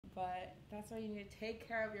but that's why you need to take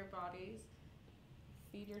care of your bodies,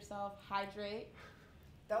 feed yourself, hydrate.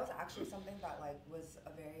 That was actually something that like was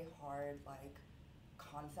a very hard like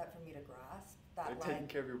concept for me to grasp. That like like taking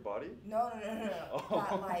care of your body? no. Oh.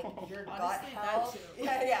 That like your gut Honestly, that health. too.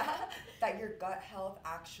 Yeah. That your gut health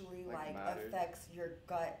actually Like, like matters. affects your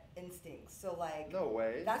gut instincts. So like No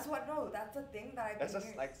way. that's a thing that I've That's been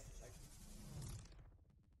just hearing.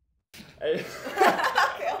 Hey.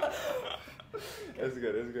 It's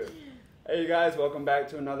good. Hey you guys, welcome back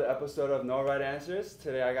to another episode of No Right Answers.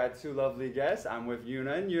 Today I got two lovely guests. I'm with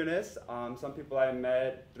Yuna and Eunice. Some people I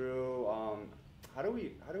met through how do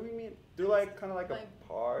we meet? Through like kind of like a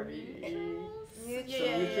party.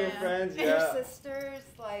 Mutual friends. Your Yeah. sister's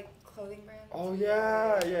like clothing brand. Oh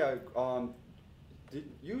yeah.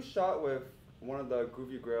 Did you shot with one of the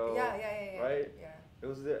Goofy Girls? Yeah. Right? Yeah. It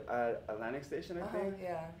was at Atlantic Station, I think.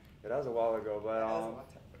 Yeah. Yeah, that was a while ago, but That was a long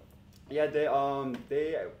time ago. yeah, they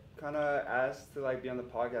kind of asked to like be on the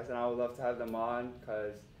podcast, and I would love to have them on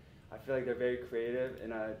because I feel like they're very creative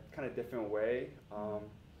in a kind of different way.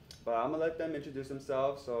 But I'm gonna let them introduce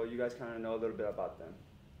themselves so you guys kind of know a little bit about them.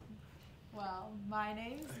 Well, my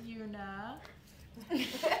name's Yuna,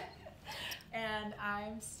 and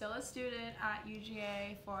I'm still a student at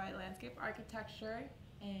UGA for landscape architecture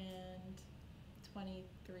and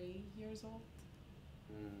 23 years old.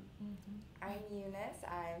 I'm Eunice.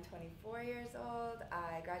 I'm 24 years old.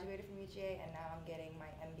 I graduated from UGA and now I'm getting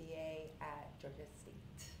my MBA at Georgia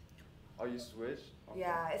State. Oh, you switched? Okay.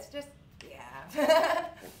 Yeah, it's just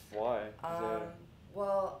Why?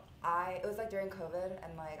 Well, it was like during COVID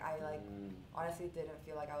and like I honestly didn't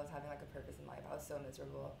feel like I was having like a purpose in life. I was so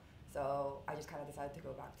miserable. So I just kind of decided to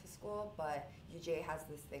go back to school. But UGA has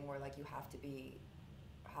this thing where like you have to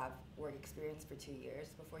have work experience for 2 years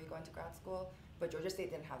before you go into grad school. But Georgia State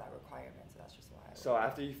didn't have that requirement, so that's just why. So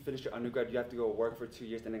after you finish your undergrad, you have to go work for 2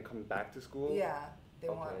 years and then come back to school? Yeah, they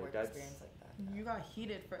want Okay, work experience like that. Yeah. You got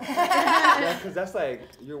heated for Yeah, because that's like,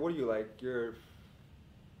 you're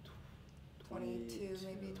 22,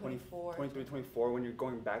 maybe 24. 23, 24 when you're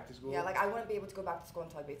going back to school? Yeah, like I wouldn't be able to go back to school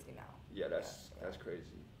until like basically now. Yeah, that's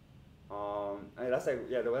crazy. And that's like,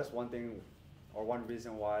 that's one thing, or one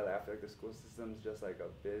reason why like, I feel like the school system's just like a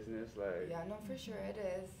business. Like. Yeah, no, for sure it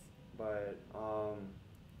is. But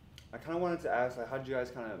I kind of wanted to ask, like, how did you guys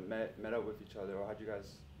kind of met up with each other, or how did you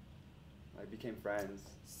guys like became friends?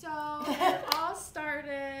 So it all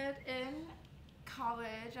started in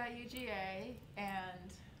college at UGA,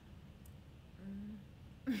 and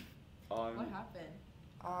what happened?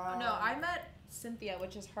 No, I met Cynthia,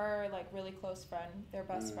 which is her like really close friend. They're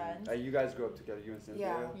best friends. You guys grew up together, you and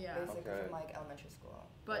Cynthia? Yeah, basically from like elementary school.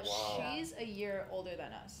 But wow. she's a year older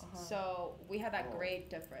than us, so we had that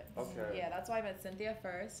great difference. Okay. Yeah, that's why I met Cynthia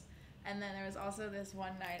first, and then there was also this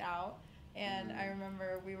one night out, and I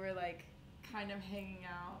remember we were like kind of hanging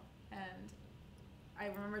out, and I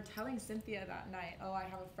remember telling Cynthia that night, oh, I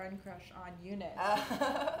have a friend crush on Eunice.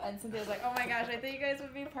 And Cynthia was like, oh my gosh, I think you guys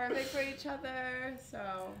would be perfect for each other.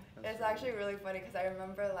 So it's actually really funny because I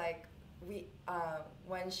remember like we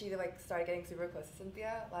when she like started getting super close to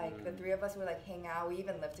Cynthia, like the three of us would like hang out. We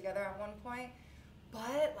even lived together at one point,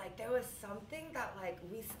 but like there was something that like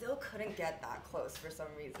we still couldn't get that close for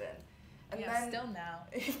some reason. And then still now.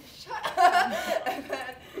 Shut up. And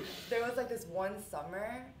then there was like this one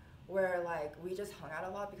summer where like we just hung out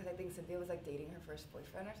a lot because I think Cynthia was like dating her first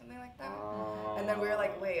boyfriend or something like that. And then we were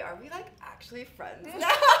like, wait, are we like actually friends now?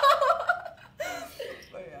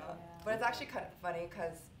 But it's actually kind of funny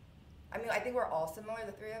because I mean, I think we're all similar,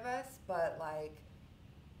 the three of us, but like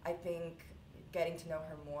I think getting to know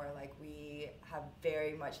her more, like we have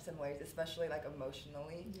very much similarities, especially like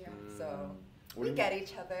emotionally. Yeah. So we get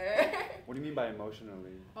each other. What do you mean by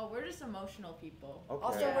emotionally? Oh, we're just emotional people. Okay.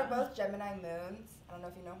 Also, we're both Gemini moons. I don't know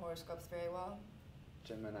if you know horoscopes very well.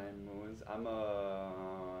 Gemini moons. I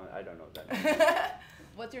don't know that.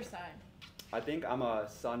 What's your sign? I think I'm a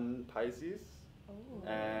sun Pisces. Oh.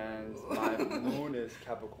 And my moon is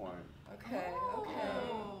Capricorn. Okay.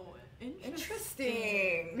 Oh,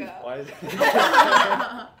 interesting. Why is it?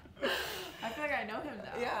 I feel like I know him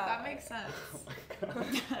now. Yeah. That makes sense. That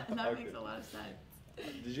makes a lot of sense.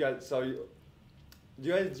 Did you guys? So do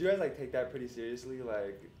you guys like take that pretty seriously?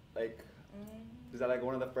 Like, is that like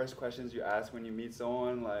one of the first questions you ask when you meet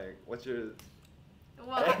someone? Like, what's your?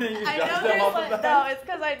 Well, I know there's like, no, it's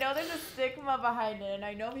because I know there's a stigma behind it, and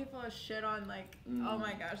I know people shit on like, oh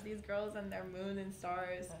my gosh, these girls and their moon and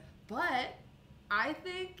stars, but I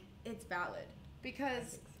think it's valid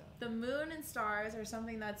because the moon and stars are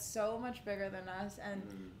something that's so much bigger than us, and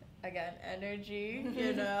again, energy,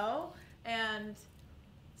 you know, and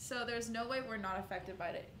so there's no way we're not affected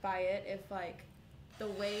by it if like the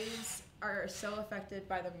waves are so affected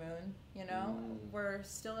by the moon, you know? We're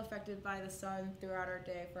still affected by the sun throughout our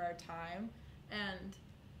day for our time.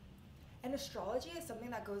 And astrology is something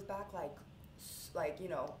that goes back like you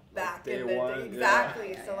know, back day in the one, day.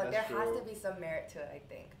 Exactly. Yeah. So like That's there has true. to be some merit to it, I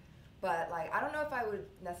think. But like I don't know if I would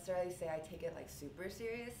necessarily say I take it like super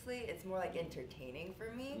seriously. It's more like entertaining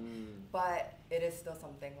for me. But it is still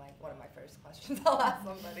something like one of my first questions I'll ask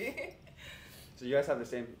somebody. So you guys have the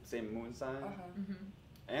same moon sign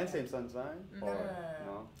and same sun sign? No.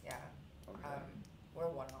 No? Yeah. Okay. We're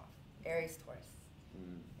one off. Aries Taurus.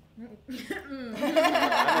 I know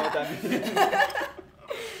what that means.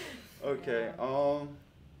 Okay.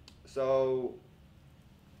 So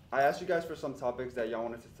I asked you guys for some topics that y'all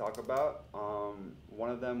wanted to talk about. One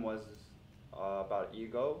of them was about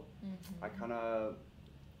ego.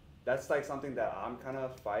 That's like something that I'm kind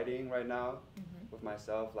of fighting right now with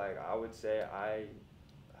myself. Like I would say I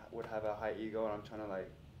would have a high ego, and I'm trying to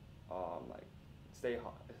like stay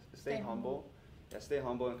humble. Yeah, stay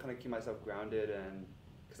humble and kind of keep myself grounded, and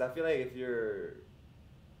because I feel like if you're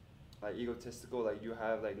like egotistical, like you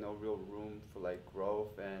have like no real room for like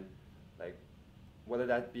growth, and like whether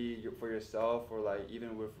that be for yourself or like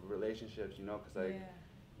even with relationships, you know, because like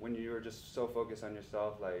when you're just so focused on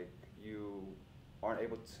yourself, like you aren't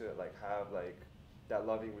able to like have like that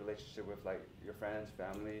loving relationship with like your friends,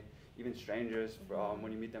 family, even strangers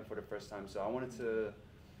when you meet them for the first time. So I wanted to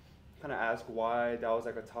kind of ask why that was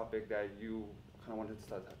like a topic that you kind of wanted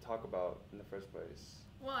to talk about in the first place.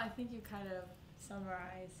 Well, I think you kind of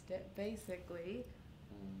summarized it basically,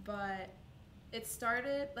 but it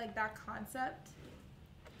started like that concept.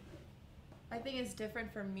 I think it's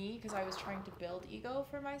different for me because I was trying to build ego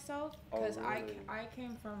for myself because I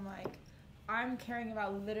came from like I'm caring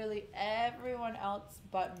about literally everyone else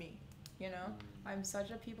but me, you know? I'm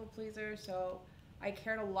such a people pleaser, so I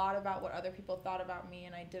cared a lot about what other people thought about me,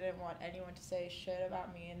 and I didn't want anyone to say shit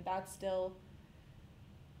about me, and that's still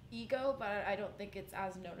ego, but I don't think it's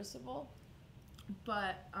as noticeable.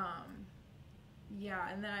 But yeah,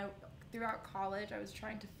 and then throughout college I was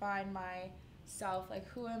trying to find myself, like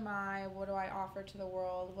who am I, what do I offer to the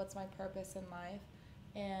world, what's my purpose in life,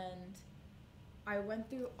 and I went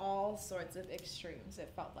through all sorts of extremes,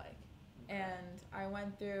 it felt like. And I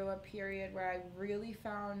went through a period where I really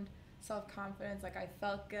found self-confidence, like I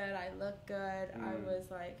felt good, I looked good, I was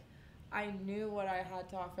like, I knew what I had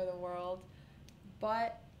to offer the world.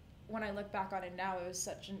 But when I look back on it now, it was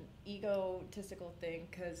such an egotistical thing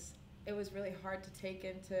because it was really hard to take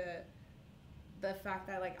into the fact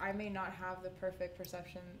that like I may not have the perfect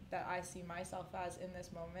perception that I see myself as in this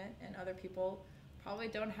moment, and other people probably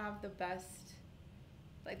don't have the best,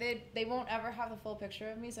 like they won't ever have the full picture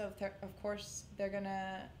of me, so of course they're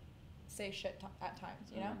gonna say shit at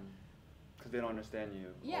times, you know? Because they don't understand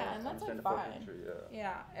you. Yeah, and that's like fine. Picture,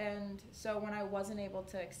 yeah, and so when I wasn't able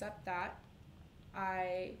to accept that,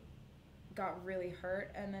 I got really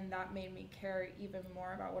hurt, and then that made me care even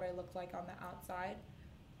more about what I looked like on the outside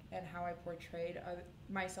and how I portrayed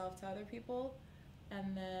myself to other people.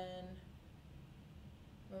 And then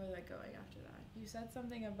where was I going after that? You said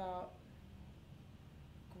something about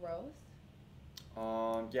growth?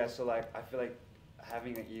 Yeah, so like I feel like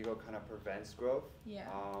having an ego kind of prevents growth. Yeah.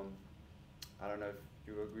 I don't know if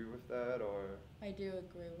you agree with that or... I do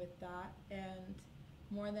agree with that, and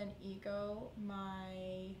more than ego,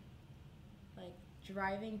 my like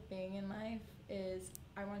driving thing in life is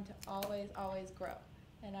I want to always grow,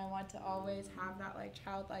 and I want to always have that like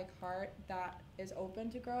childlike heart that is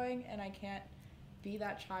open to growing, and I can't be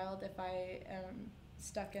that child if I am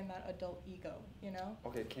stuck in that adult ego, you know?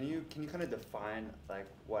 Okay, can you kind of define like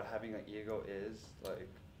what having an ego is, like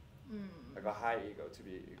a high ego to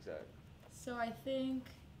be exact? So I think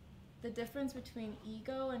the difference between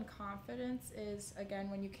ego and confidence is, again,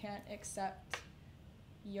 when you can't accept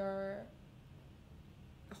your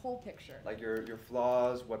whole picture. Like your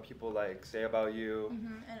flaws, what people like say about you.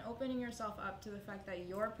 And opening yourself up to the fact that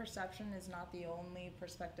your perception is not the only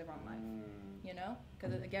perspective on life, you know?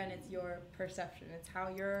 Because again, it's your perception. It's how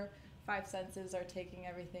your five senses are taking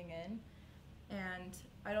everything in. And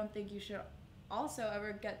I don't think you should also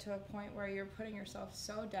ever get to a point where you're putting yourself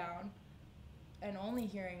so down and only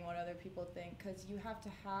hearing what other people think, because you have to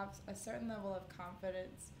have a certain level of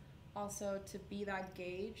confidence also to be that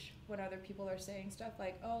gauge when other people are saying stuff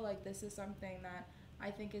like, oh, like this is something that I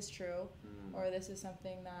think is true, or this is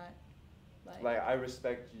something that like I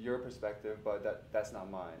respect your perspective, but that's not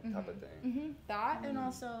mine, type of thing. That, and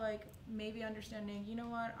also like maybe understanding, you know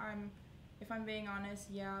what, if I'm being honest,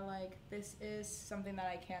 yeah, like this is something that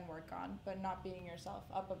I can work on, but not beating yourself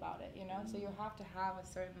up about it, you know? So you have to have a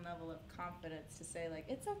certain level of confidence to say like,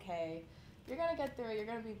 it's okay, you're gonna get through it. You're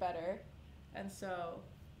gonna be better. And so,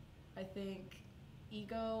 I think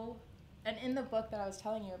ego, and in the book that I was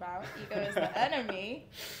telling you about, ego is the enemy.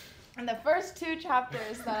 In the first 2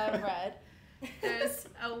 chapters that I've read, there's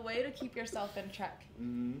a way to keep yourself in check.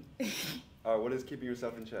 What is keeping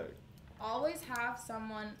yourself in check? Always have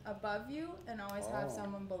someone above you and always have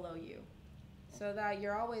someone below you, so that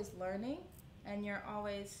you're always learning and you're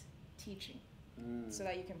always teaching, so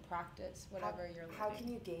that you can practice whatever you're learning. How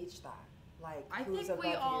can you gauge that? Like, I think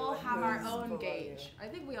we all have our own gauge. I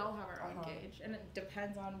think we all have our own gauge, and it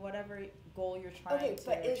depends on whatever goal you're trying to achieve.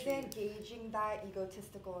 Okay, but isn't gauging that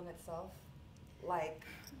egotistical in itself? Like,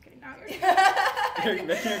 okay, now you're you're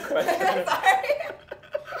making a question. Sorry.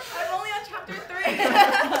 I'm only on chapter 3.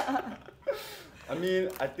 I mean,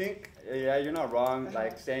 I think, yeah, you're not wrong.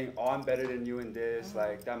 Like, saying, oh, I'm better than you in this,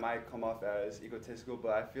 like, that might come off as egotistical,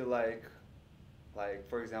 but I feel like,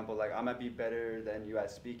 for example, like, I might be better than you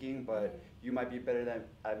at speaking, but you might be better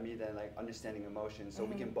at me than, like, understanding emotions. So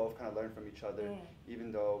we can both kind of learn from each other,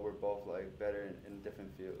 even though we're both, like, better in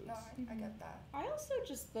different fields. No, I get that. I also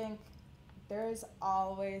just think there's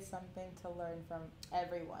always something to learn from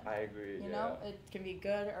everyone. I agree, You know, it can be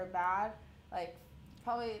good or bad. Like,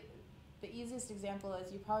 probably the easiest example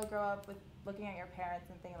is you probably grow up with looking at your parents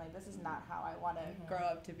and thinking, like, this is not how I want to grow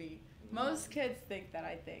up to be. Most kids think that,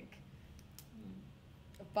 I think.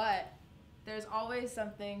 But there's always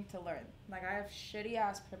something to learn. Like, I have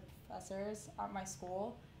shitty-ass professors at my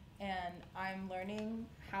school, and I'm learning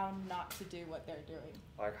how not to do what they're doing.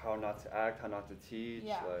 Like, how not to act, how not to teach.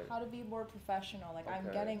 Yeah, like, how to be more professional. Like, I'm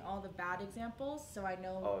getting all the bad examples, so I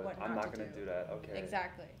know what not to do. I'm not going to do that, okay.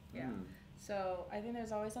 Exactly, yeah. So I think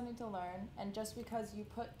there's always something to learn, and just because you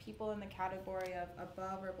put people in the category of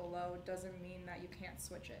above or below doesn't mean that you can't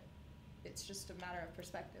switch it. It's just a matter of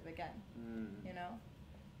perspective again, you know?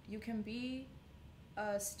 You can be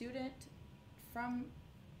a student from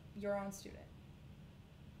your own student.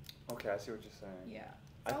 Okay, I see what you're saying. Yeah,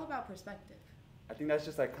 it's all about perspective. I think that's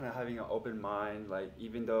just like kind of having an open mind, like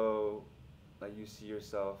even though like you see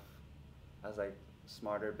yourself as like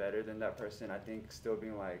smarter, better than that person, I think still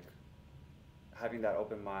being like having that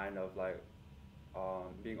open mind of like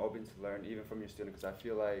being open to learn even from your student, because I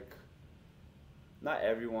feel like not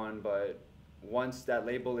everyone, but once that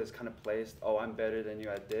label is kind of placed, oh, I'm better than you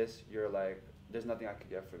at this, you're like, there's nothing I could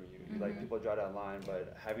get from you. Like, people draw that line,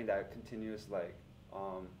 but having that continuous, like,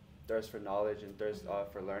 thirst for knowledge and thirst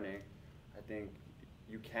for learning, I think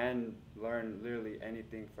you can learn literally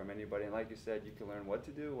anything from anybody. And like you said, you can learn what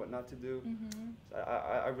to do, what not to do. So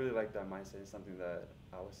I really like that mindset. It's something that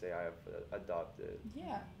I would say I have adopted.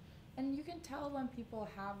 Yeah. And you can tell when people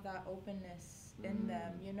have that openness in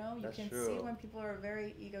them, you know? You can see when people are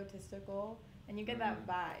very egotistical, and you get that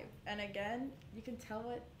vibe. And again, you can tell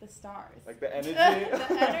it the stars. Like the energy?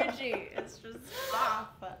 The energy is just off.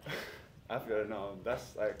 I feel it, no.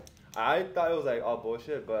 That's like, I thought it was like all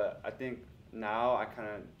bullshit, but I think now I kind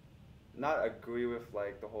of not agree with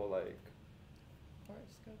like the whole like,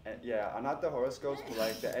 horoscope. Yeah, not the horoscopes, but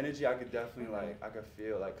like the energy I could definitely like, I could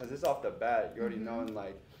feel like, cause it's off the bat, you already know, and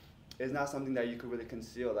like, it's not something that you could really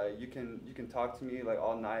conceal. Like you can talk to me like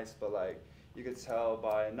all nice, but like you could tell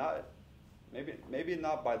by not, maybe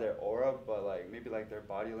not by their aura, but like maybe like their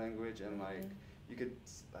body language, and like you could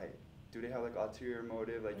like, do they have like ulterior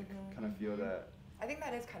motive? Like you can kind of feel that. I think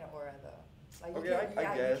that is kind of aura though. Like okay,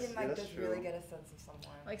 I guess. You can like just really get a sense of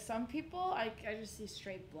someone. Like some people, I just see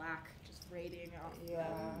straight black just radiating off. Yeah.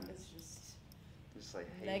 It's just like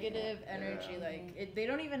negative energy. Like they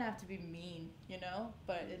don't even have to be mean, you know,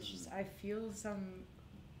 but it's just I feel some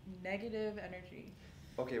negative energy.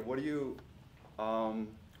 Okay, what do you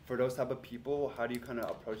for those type of people, how do you kind of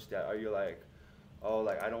approach that? Are you like, oh,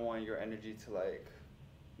 like I don't want your energy to like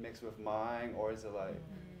mix with mine, or is it like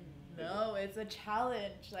no, it's a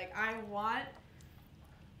challenge. Like I want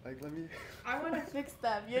to fix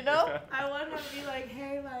them, you know? I want to be like,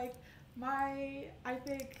 hey, like I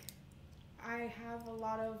think I have a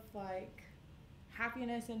lot of like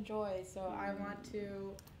happiness and joy, so I want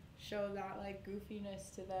to show that like goofiness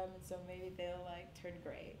to them, and so maybe they'll like turn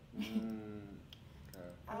gray.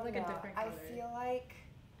 I like a different color. I feel like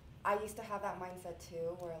I used to have that mindset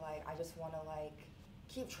too, where like I just want to like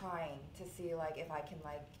keep trying to see like if I can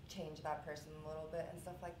like change that person a little bit and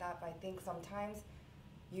stuff like that. But I think sometimes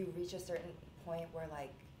you reach a certain point where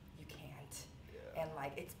like you can't, and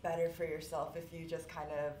like it's better for yourself if you just kind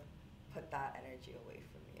of put that energy away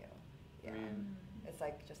from you. Yeah, I mean, it's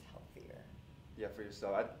like just healthier. Yeah, for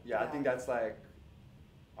yourself. I think that's like,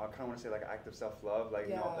 I kind of want to say like an act of self-love, like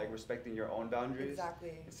you know, like respecting your own boundaries.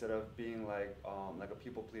 Exactly. Instead of being like a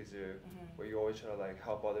people pleaser, where you always try to like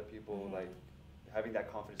help other people, like having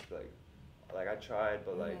that confidence, to be like, like I tried,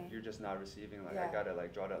 but like you're just not receiving. Like I gotta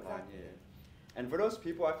like draw that line here. And for those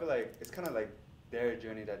people, I feel like it's kind of like their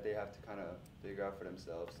journey that they have to kind of figure out for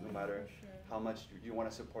themselves. No matter how much you want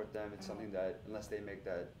to support them, it's something that unless they make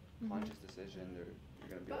that conscious decision, you're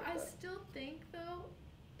gonna be. But like I still think though,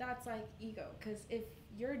 that's like ego. Because if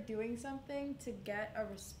you're doing something to get a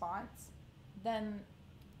response, then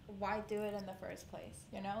why do it in the first place?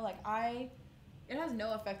 You know, like it has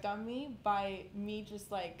no effect on me by me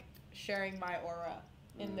just like sharing my aura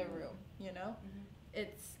in the room. You know,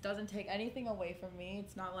 it doesn't take anything away from me.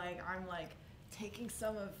 It's not like I'm like taking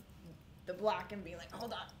some of the black and being like,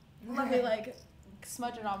 hold on, let me like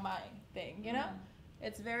smudge it on my thing. You know,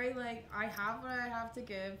 it's very like I have what I have to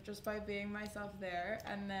give just by being myself there,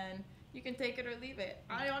 and then you can take it or leave it.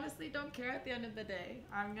 I honestly don't care at the end of the day.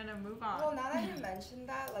 I'm gonna move on. Well, now that you mentioned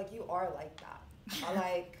that, like you are like that.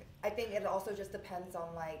 I think it also just depends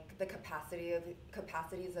on like the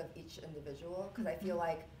capacities of each individual. Because I feel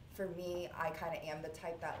like for me, I kind of am the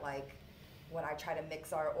type that like when I try to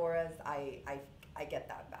mix our auras, I get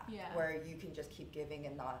that back. Yeah. Where you can just keep giving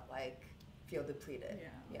and not like feel depleted.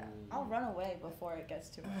 Yeah. I'll run away before it gets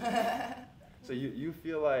too much. So you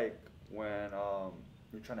feel like when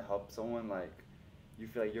you're trying to help someone, like you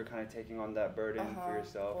feel like you're kind of taking on that burden for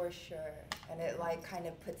yourself? For sure. And it like kind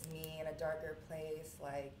of puts me in a darker place,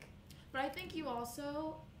 like. But I think you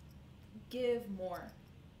also give more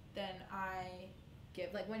than I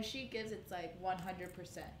give. Like when she gives, it's like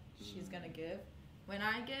 100% she's gonna give. When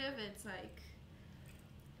I give, it's like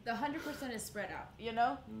the 100% is spread out, you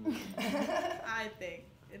know? I think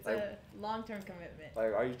it's like, a long-term commitment.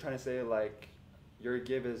 Like, are you trying to say like your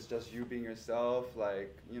give is just you being yourself,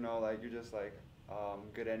 like, you know, like you're just like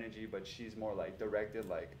good energy, but she's more like directed,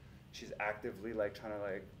 like she's actively like trying to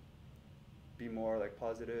like be more like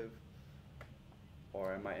positive?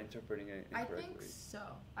 Or am I interpreting it incorrectly? I think so.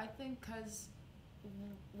 I think because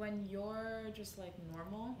when you're just like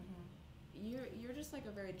normal, you're just like a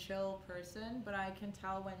very chill person, but I can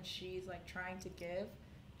tell when she's like trying to give,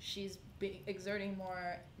 she's exerting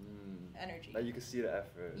more energy. Like you can see the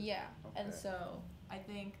effort. Yeah. Okay. And so I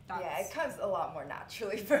think that's... Yeah, it comes a lot more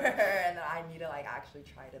naturally for her, and then I need to like actually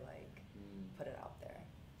try to like put it out there.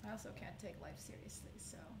 I also can't take life seriously,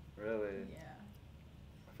 so... Really? Yeah.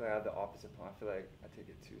 I feel like I have the opposite point. I feel like I take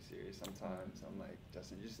it too serious sometimes. I'm like,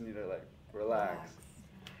 Justin, you just need to like relax.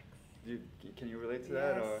 Can you relate to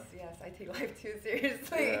that? Or? Yes, I take life too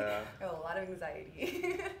seriously. Yeah. I have a lot of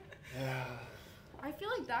anxiety. Yeah. I feel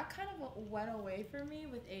like that kind of went away for me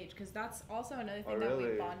with age, because that's also another thing that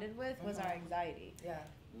we bonded with was our anxiety. Yeah.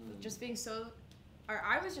 Just being so...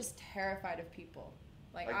 I was just terrified of people.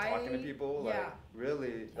 Like talking to people? Yeah. Like,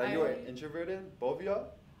 really? Like you were introverted? Both of y'all?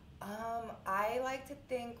 I like to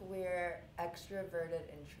think we're extroverted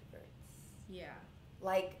introverts. Yeah.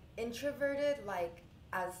 Like, introverted, like,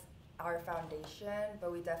 as our foundation,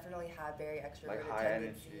 but we definitely have very extroverted like high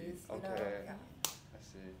tendencies. Energy. You okay. know? Yeah. I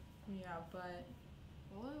see. Yeah, but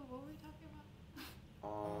what were we talking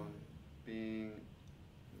about? Being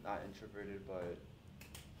not introverted, but...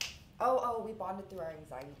 Oh, we bonded through our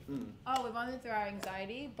anxiety. Oh, we bonded through our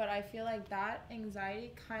anxiety, but I feel like that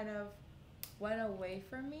anxiety kind of went away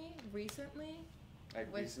from me recently.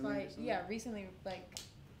 Like with recently? Recently, like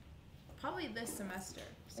probably this semester.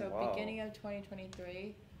 So beginning of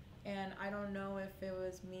 2023, and I don't know if it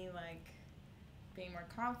was me like being more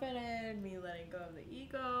confident, me letting go of the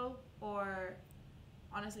ego, or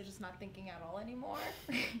honestly just not thinking at all anymore.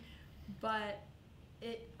 But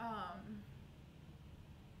it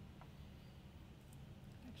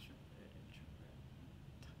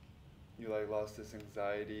You like lost this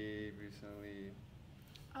anxiety recently?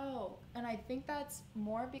 Oh, and I think that's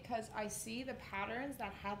more because I see the patterns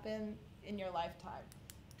that happen in your lifetime.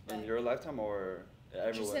 In your lifetime or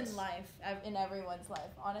everyone's? Just in life, in everyone's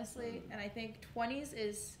life, honestly. And I think 20s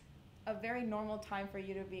is a very normal time for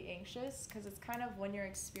you to be anxious, because it's kind of when you're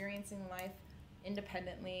experiencing life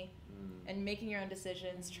independently and making your own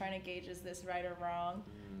decisions, trying to gauge is this right or wrong,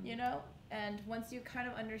 you know? And once you kind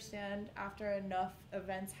of understand after enough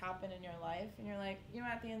events happen in your life, and you're like, you know,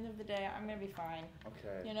 at the end of the day, I'm going to be fine.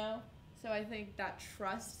 Okay. You know? So I think that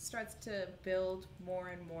trust starts to build more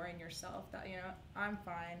and more in yourself that, you know, I'm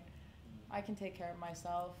fine. I can take care of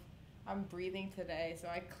myself. I'm breathing today, so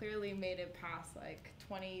I clearly made it past like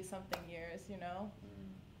 20-something years, you know?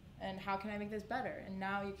 And how can I make this better? And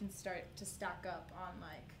now you can start to stack up on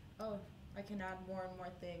like, oh, I can add more and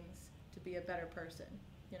more things to be a better person,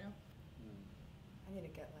 you know? I need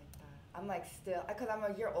to get like that. I'm like still, cause I'm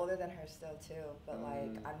a year older than her still too, but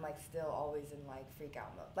like I'm like still always in like freak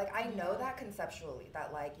out mode. Like I know that conceptually,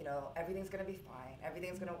 that like, you know, everything's gonna be fine,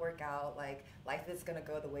 everything's gonna work out, like life is gonna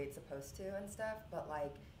go the way it's supposed to and stuff, but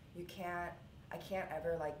like I can't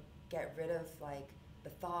ever like get rid of like the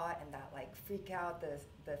thought and that like freak out,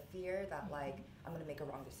 the fear that like I'm gonna make a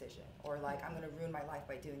wrong decision, or like I'm gonna ruin my life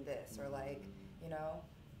by doing this, or like, you know.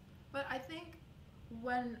 But I think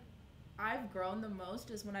when I've grown the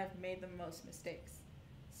most is when I've made the most mistakes.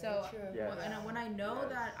 So when I know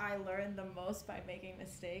that I learned the most by making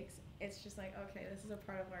mistakes, it's just like, okay, this is a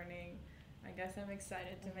part of learning. I guess I'm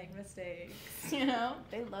excited to make mistakes. You know,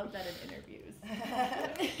 they love that in interviews.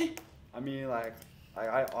 I mean, like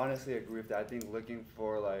I honestly agree with that. I think looking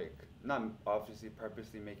for like, not obviously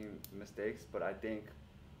purposely making mistakes, but I think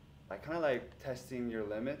like kind of like testing your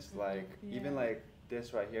limits. Like even like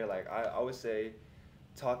this right here, like I always say,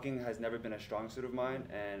 talking has never been a strong suit of mine,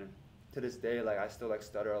 and to this day, like I still like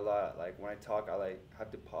stutter a lot. Like when I talk, I like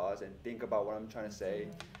have to pause and think about what I'm trying to say.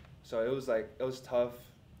 So it was tough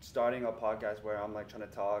starting a podcast where I'm like trying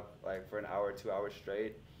to talk like for an hour, 2 hours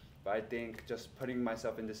straight. But I think just putting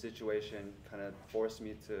myself in this situation kind of forced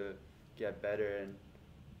me to get better, and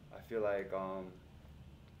I feel like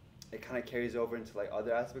it kind of carries over into like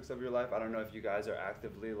other aspects of your life. I don't know if you guys are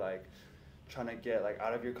actively like trying to get like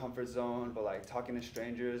out of your comfort zone, but like talking to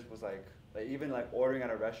strangers was like even like ordering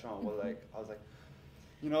at a restaurant was like, I was like,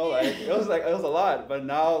 you know, like it was a lot. But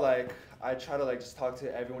now like I try to like just talk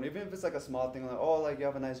to everyone, even if it's like a small thing, like, oh, like you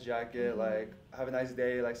have a nice jacket, like have a nice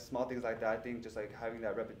day, like small things like that. I think just like having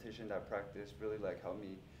that repetition, that practice really like helped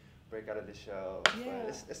me break out of the shell. But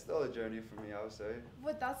it's still a journey for me, I would say.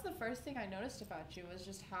 But that's the first thing I noticed about you, was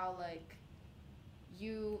just how like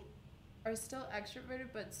you are still extroverted,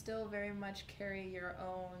 but still very much carry your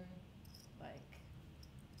own, like,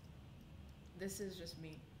 this is just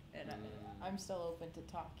me, and I'm still open to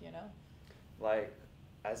talk, you know? Like,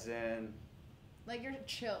 as in? Like, you're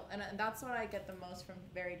chill, and that's what I get the most from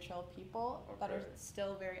very chill people that are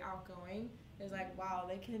still very outgoing, is like, wow,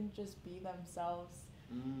 they can just be themselves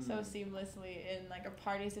so seamlessly in, like, a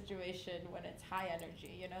party situation when it's high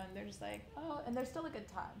energy, you know? And they're just like, oh, and there's still a good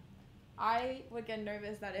time. I would get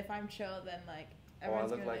nervous that if I'm chill, then like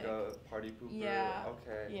everyone's gonna like a party pooper. Yeah.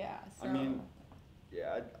 Okay. Yeah. So.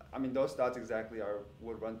 I mean, those thoughts exactly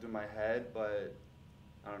would run through my head, but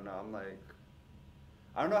I don't know. I'm like,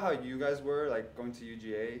 I don't know how you guys were like going to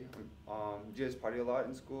UGA. Did you guys party a lot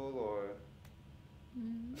in school, or?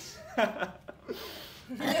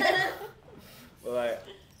 Well,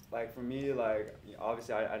 like for me, like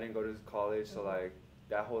obviously I didn't go to college, so like.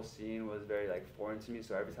 That whole scene was very like foreign to me,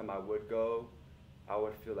 so every time I would go, I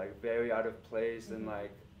would feel like very out of place, and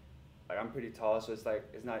like I'm pretty tall, so it's like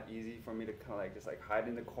it's not easy for me to kind of like just like hide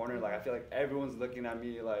in the corner. Like I feel like everyone's looking at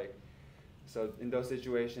me, like, so in those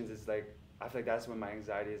situations it's like I feel like that's when my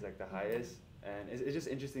anxiety is like the highest, and it's just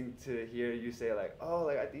interesting to hear you say like, oh,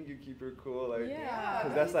 like I think you keep her cool, like,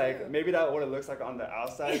 because that's like maybe that what it looks like on the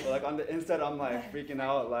outside, but like on the inside I'm like freaking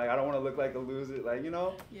out, like I don't want to look like a loser, like, you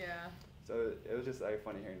know. So it was just like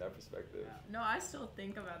funny hearing that perspective. No, I still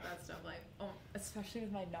think about that stuff, like, especially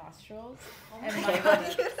with my nostrils.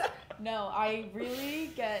 No, I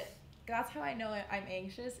really get. That's how I know I'm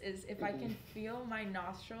anxious, is if I can feel my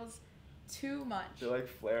nostrils too much. They're like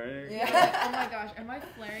flaring. Yeah. Like, oh my gosh, am I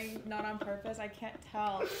flaring not on purpose? I can't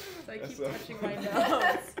tell. So I keep touching my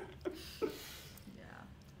nose.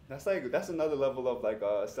 That's another level of like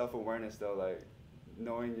self-awareness though, like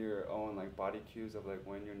knowing your own like body cues of like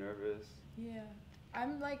when you're nervous. Yeah.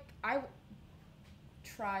 I'm like, I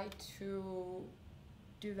try to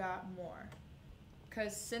do that more.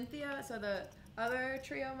 Cause Cynthia, so the other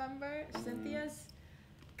trio member, Cynthia's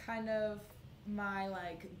kind of my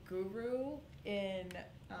like guru in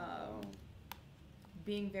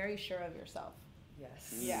being very sure of yourself.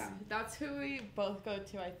 Yes. Yeah. That's who we both go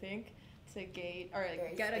to, I think, to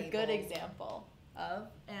get a good example of.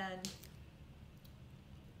 And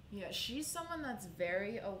yeah, she's someone that's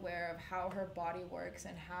very aware of how her body works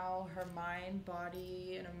and how her mind,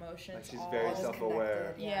 body, and emotions like she's very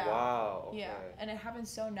self-aware. Yeah. Wow. Okay. Yeah, and it happens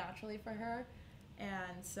so naturally for her.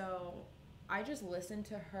 And so I just listen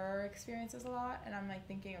to her experiences a lot, and I'm like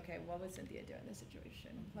thinking, okay, what would Cynthia do in this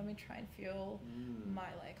situation? Let me try and feel my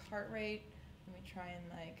like heart rate. Let me try and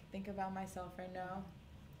like think about myself right now.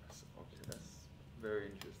 That's very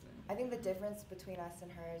interesting. I think the difference between us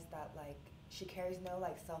and her is that like she carries no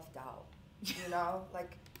like self-doubt, you know?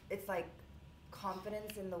 Like it's like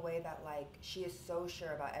confidence in the way that like she is so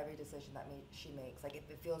sure about every decision that she makes. Like if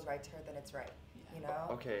it feels right to her, then it's right, you know?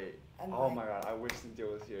 Okay. And oh like, my god, I wish Cynthia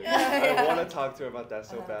was here. I want to talk to her about that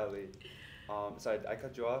so badly. Sorry, I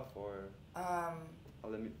cut you off, or I'll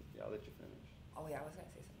let you finish. Oh yeah, I was gonna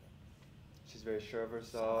say something. She's very sure of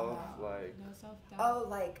herself, like. No self-doubt. Oh,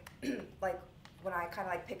 like, like when I kind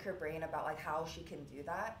of like pick her brain about like how she can do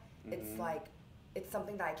that, it's like, it's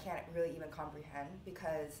something that I can't really even comprehend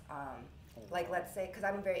because, like, let's say, because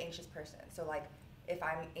I'm a very anxious person, so like, if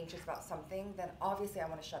I'm anxious about something, then obviously I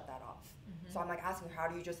want to shut that off. So I'm like asking her, how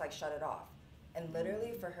do you just like shut it off? And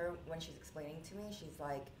literally for her, when she's explaining to me, she's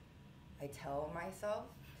like, I tell myself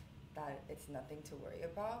that it's nothing to worry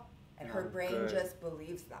about, and her brain just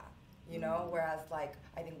believes that, you know? Whereas like,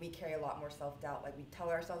 I think we carry a lot more self-doubt, like we tell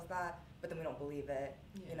ourselves that, but then we don't believe it,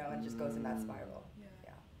 you know, and it just goes in that spiral. Yeah.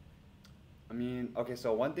 I mean, okay,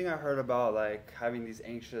 so one thing I heard about like having these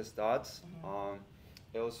anxious thoughts,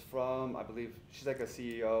 it was from, I believe, she's like a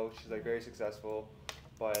CEO, she's like very successful,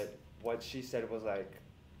 but what she said was like,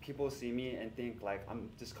 people see me and think like I'm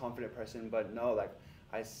this confident person, but no, like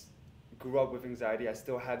grew up with anxiety, I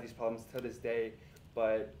still have these problems to this day,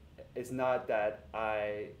 but it's not that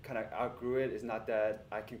I kind of outgrew it, it's not that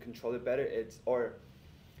I can control it better, it's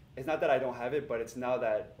not that I don't have it, but it's now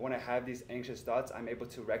that when I have these anxious thoughts, I'm able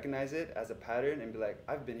to recognize it as a pattern and be like,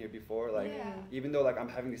 I've been here before, like even though like I'm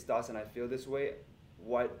having these thoughts and I feel this way,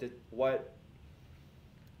 what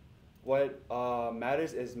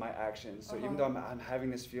matters is my actions. So even though I'm having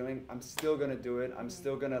this feeling, I'm still gonna do it. I'm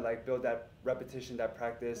still gonna like build that repetition, that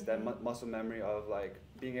practice, that muscle memory of like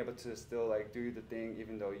being able to still like do the thing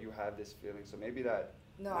even though you have this feeling. So maybe that.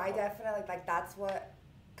 No, I definitely like that's what,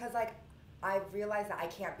 cause like I've realized that I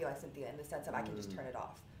can't be like Cynthia in the sense of I can just turn it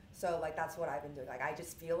off. So like that's what I've been doing. Like I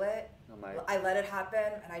just feel it, I let it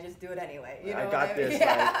happen, and I just do it anyway. You know I got this.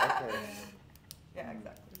 Yeah. Like, okay. Yeah,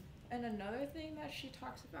 exactly. And another thing that she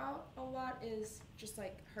talks about a lot is just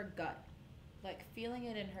like her gut, like feeling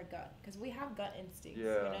it in her gut, because we have gut instincts, you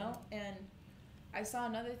know. And I saw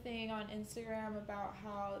another thing on Instagram about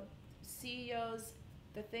how CEOs,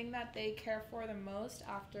 the thing that they care for the most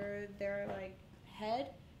after their like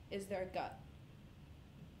head is their gut,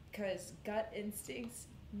 because gut instincts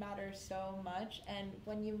matter so much. And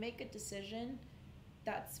when you make a decision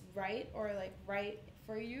that's right or like right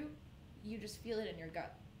for you, you just feel it in your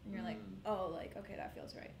gut. And you're like, oh, like, okay, that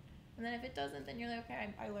feels right. And then if it doesn't, then you're like,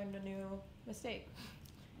 okay, I learned a new mistake.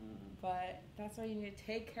 But that's why you need to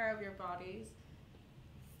take care of your bodies,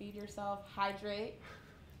 feed yourself, hydrate.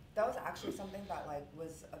 That was actually something that like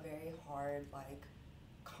was a very hard like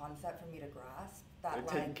concept for me to grasp. That like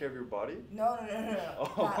like taking care of your body? No.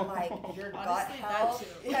 Oh. That like your gut Honestly, health.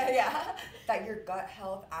 Yeah. That your gut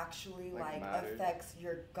health actually like matters. affects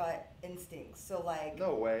your gut instincts. So like.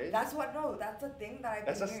 No way. That's a thing that I've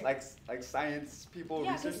been just hearing. like science people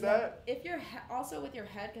Yeah, research that. If you're also with your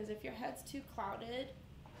head, because if your head's too clouded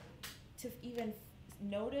to even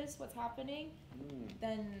notice what's happening,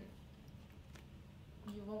 then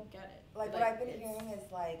you won't get it. Like what I've been hearing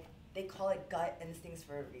is like they call it gut instincts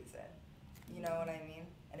for a reason. You know what I mean?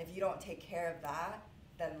 And if you don't take care of that,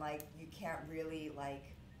 then like you can't really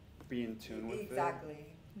like be in tune with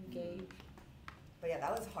exactly. Engage. But yeah,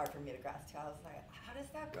 that was hard for me to grasp too. I was like, how does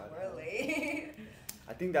that correlate?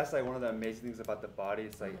 I think that's like one of the amazing things about the body.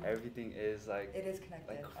 It's like everything is like it is connected.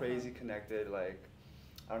 Like crazy connected. Like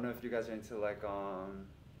I don't know if you guys are into like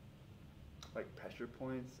pressure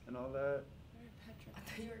points and all that. I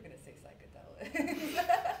thought you were gonna say psychedelic.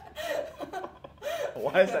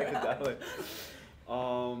 Why psychedelic?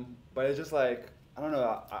 But it's just like I don't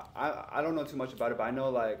know. I don't know too much about it, but I know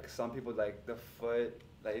like some people like the foot,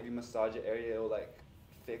 like if you massage the area, it'll like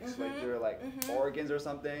fix like your like organs or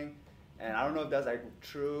something. And I don't know if that's like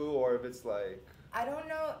true or if it's like. I don't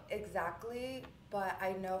know exactly, but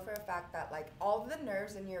I know for a fact that like all the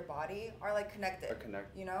nerves in your body are like connected.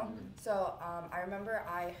 You know. So I remember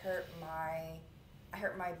I hurt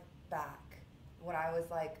my back when I was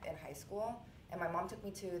like in high school. And my mom took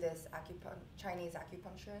me to this Chinese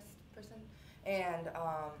acupuncturist person, and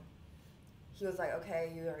he was like, okay,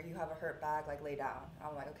 you have a hurt back, like lay down. And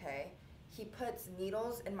I'm like, okay. He puts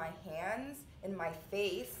needles in my hands, in my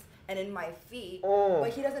face, and in my feet, but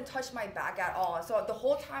he doesn't touch my back at all. So the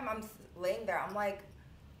whole time I'm laying there, I'm like,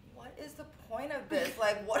 what is the point of this?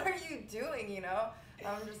 Like, what are you doing, you know? And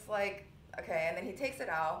I'm just like, okay. And then he takes it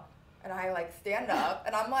out, and I like stand up,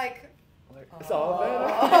 and I'm like, it's all better.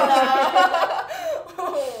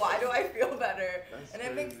 Why do I feel better? That's and crazy.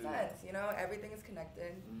 It makes sense, you know. Everything is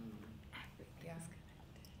connected. Everything's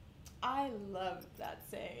connected. I love that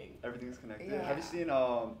saying. Everything's connected. Yeah. Have you seen Everything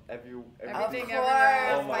of Everywhere?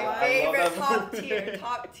 course, Oh my God, favorite, I love that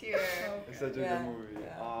top tier. It's such a good movie.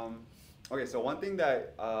 Okay, so one thing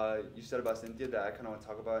that you said about Cynthia that I kind of want to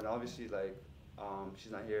talk about, and obviously like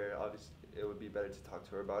she's not here. Obviously, it would be better to talk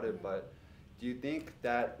to her about it. But do you think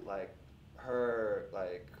that like her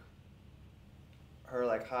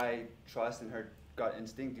high trust and her gut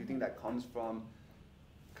instinct, do you think that comes from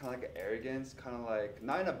kind of like an arrogance, kind of like,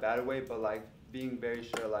 not in a bad way, but like being very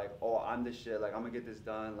sure, like, oh, I'm the shit, like I'm gonna get this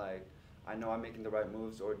done, like I know I'm making the right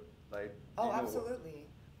moves, or like, oh, absolutely.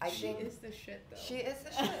 She is the shit, though. She is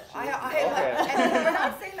the shit. And we're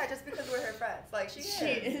not saying that just because we're her friends. Like, she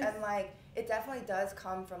is. And, like, it definitely does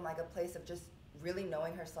come from, like, a place of just really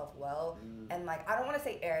knowing herself well. And, like, I don't want to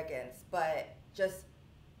say arrogance, but just,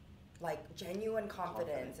 like, genuine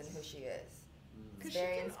confidence in who she is. It's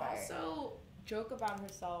very inspiring. She can also joke about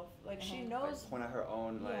herself. Like, she knows. Like, point at her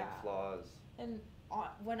own, like, flaws. And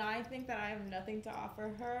when I think that I have nothing to offer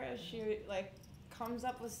her, she, like, comes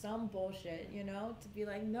up with some bullshit, you know, to be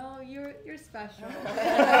like, no, you're special.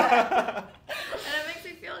 And it makes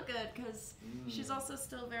me feel good because she's also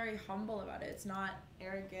still very humble about it. It's not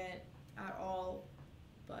arrogant at all,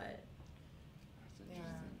 but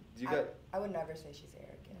I would never say she's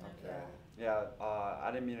arrogant. Okay. Yeah,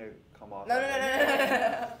 I didn't mean to come off. No.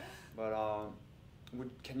 But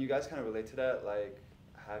can you guys kind of relate to that, like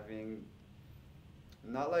having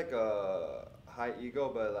not like a high ego,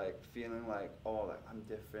 but like feeling like, oh, like I'm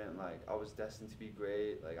different, like I was destined to be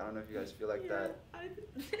great, like I don't know if you guys feel like that.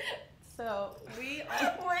 So we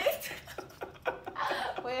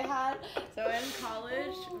so in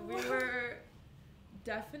college we were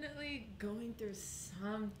definitely going through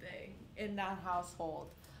something in that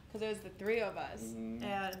household because it was the three of us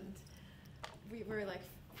and we were like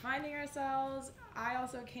finding ourselves. I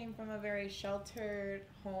also came from a very sheltered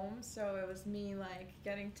home, so it was me like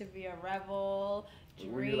getting to be a rebel.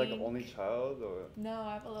 Drink. Were you like an only child, or? No,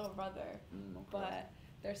 I have a little brother, okay. but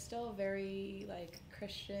they're still very like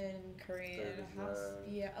Christian, Korean house.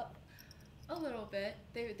 Yeah, a little bit.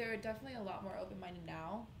 They're definitely a lot more open-minded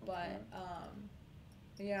now, but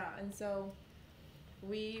yeah, and so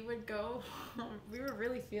we would go. We were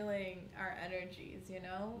really feeling our energies, you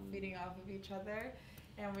know, feeding off of each other.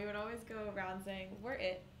 And we would always go around saying, we're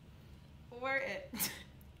it.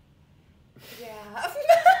 Yeah.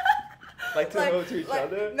 Like to go to each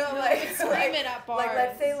other? No, like scream it at bars. Like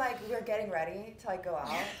let's say like we're getting ready to like go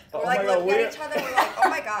out. We're oh like God, looking at each other and we're like, oh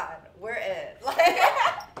my God, we're it. Like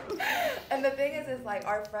and the thing is like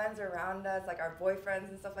our friends around us, like our boyfriends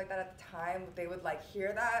and stuff like that at the time, they would like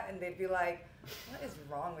hear that and they'd be like, what is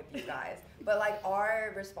wrong with you guys? But like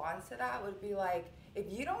our response to that would be like, if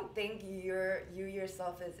you don't think you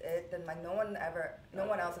yourself is it, then like no one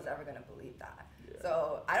else is ever gonna believe that. Yeah.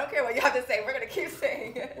 So I don't care what you have to say. We're gonna keep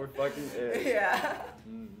saying it. We're fucking it. Yeah.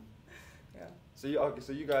 Yeah. So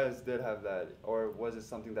you guys did have that, or was it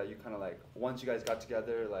something that you kind of like once you guys got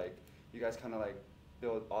together, like you guys kind of like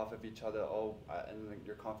built off of each other, and like,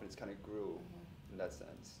 your confidence kind of grew in that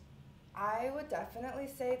sense? I would definitely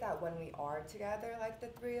say that when we are together, like the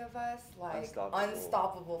three of us, like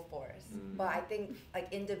unstoppable force. But I think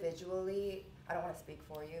like individually, I don't want to speak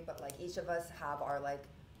for you, but like each of us have our like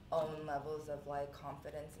own levels of like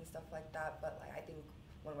confidence and stuff like that. But like I think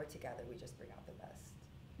when we're together, we just bring out the best.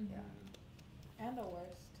 Yeah. And the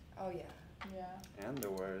worst. Oh yeah. Yeah. And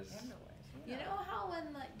the worst. You know how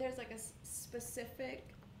when like there's like a specific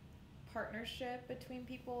partnership between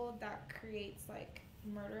people that creates like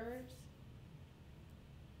murders?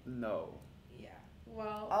 No. Yeah.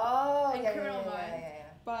 Well. Oh, in yeah, Criminal yeah. Minds.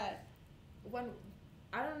 But when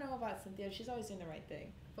I don't know about Cynthia, she's always doing the right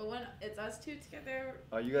thing. But when it's us two together,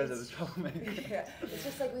 oh, you guys are the troublemakers. Yeah. It's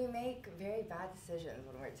just like we make very bad decisions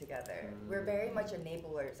when we're together. We're very much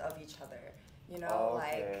enablers of each other. You know,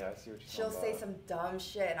 I see what you're she'll say some dumb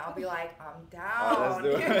shit, and I'll be like, I'm Let's down. do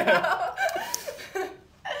it. You know?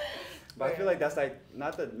 But I feel like that's like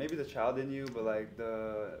not maybe the child in you, but like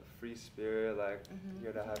the free spirit, like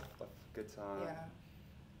here to have a good time. Yeah.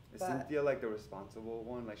 Is Cynthia like the responsible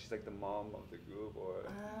one? Like she's like the mom of the group, or?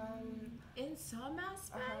 In some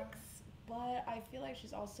aspects, but I feel like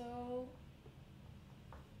she's also.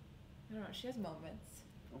 I don't know. She has moments.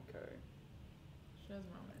 Okay. She has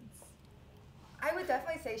moments. I would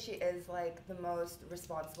definitely say she is like the most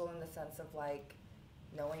responsible in the sense of like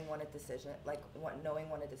knowing when a decision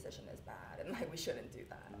is bad and like we shouldn't do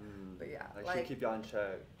that. But yeah, like she'll keep you on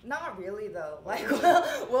check. Not really though. Like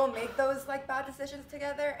we'll make those like bad decisions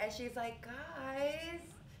together, and she's like, guys,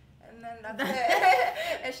 and then that's it,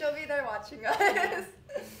 and she'll be there watching us.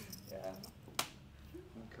 Yeah.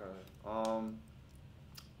 Okay.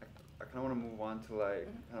 I kind of want to move on to like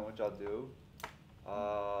kind of what y'all do.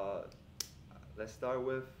 Let's start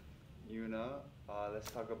with Yuna. Let's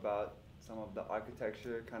talk about some of the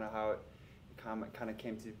architecture, kind of how it kind of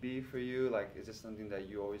came to be for you. Like, is this something that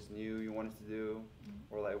you always knew you wanted to do,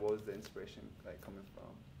 or like what was the inspiration like coming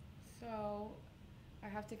from? So, I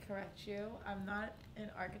have to correct you. I'm not in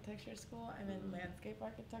architecture school. I'm in landscape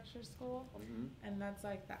architecture school. And that's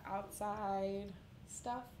like the outside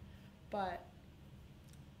stuff. But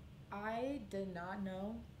I did not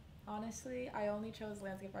know, honestly. I only chose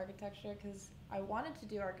landscape architecture because I wanted to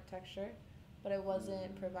do architecture, but it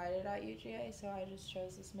wasn't provided at UGA, so I just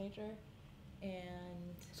chose this major.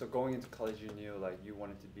 And so going into college, you knew like you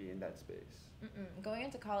wanted to be in that space. Going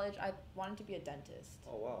into college, I wanted to be a dentist.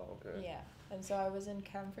 Oh wow, okay. Yeah, and so I was in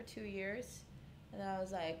chem for 2 years, and then I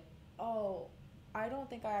was like, oh, I don't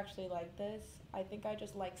think I actually like this. I think I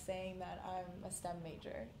just like saying that I'm a STEM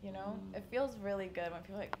major, you know? It feels really good when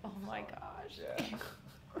people are like, oh my gosh.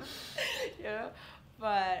 Yeah. You know?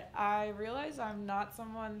 But I realized I'm not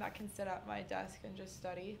someone that can sit at my desk and just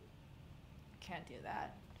study. Can't do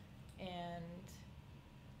that. And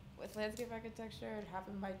with landscape architecture, it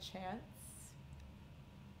happened by chance.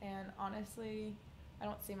 And honestly, I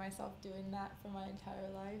don't see myself doing that for my entire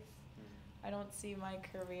life. I don't see my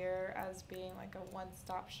career as being like a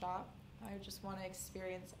one-stop shop. I just want to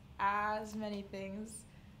experience as many things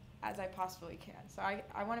as I possibly can. So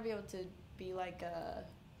I want to be able to be like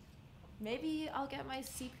maybe I'll get my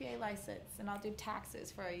CPA license and I'll do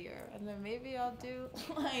taxes for a year. And then maybe I'll do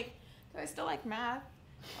like, do I still like math?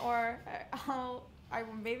 Or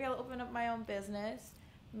maybe I'll open up my own business.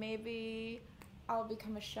 Maybe I'll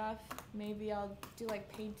become a chef. Maybe I'll do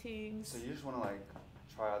like paintings. So you just want to like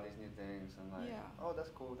try out these new things and like, oh, that's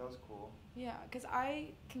cool, that was cool. Yeah, because I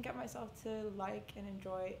can get myself to like and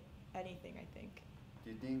enjoy anything, I think.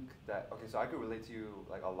 Do you think that, okay, so I could relate to you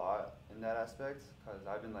like a lot in that aspect because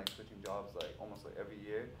I've been like switching jobs like almost like every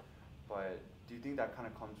year, but do you think that kind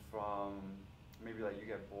of comes from maybe like you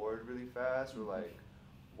get bored really fast or like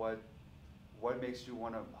what makes you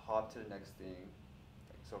want to hop to the next thing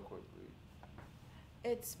like so quickly?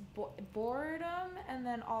 It's boredom, and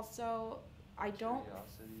then also I don't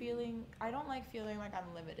like feeling like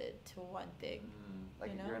I'm limited to one thing.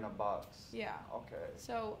 Like you know? you're in a box. Yeah. Okay.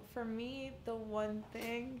 So for me, the one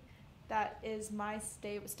thing that is my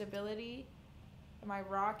stability, my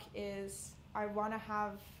rock, is I want to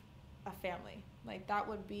have a family. Like that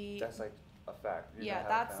would be. That's like a fact. Yeah,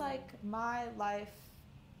 that's like my life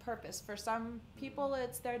purpose. For some people,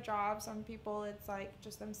 it's their job. Some people, it's like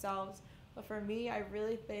just themselves. But for me, I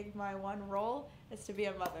really think my one role is to be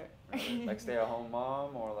a mother. Right. Like stay-at-home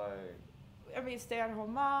mom or like... I mean,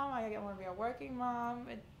 stay-at-home mom. I want to be a working mom.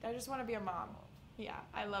 I just want to be a mom. Yeah,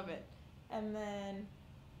 I love it. And then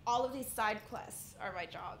all of these side quests are my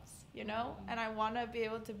jobs, you know? And I want to be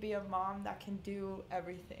able to be a mom that can do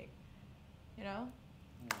everything, you know?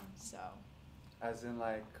 So. As in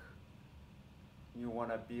like, you want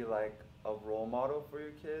to be like a role model for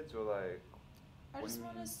your kids or like... I just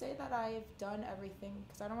want to say that I've done everything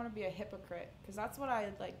because I don't want to be a hypocrite, because that's what I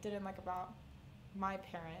like didn't like about my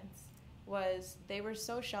parents was they were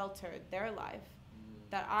so sheltered their life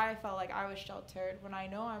that I felt like I was sheltered when I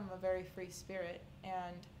know I'm a very free spirit,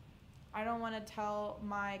 and I don't want to tell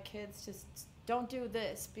my kids to don't do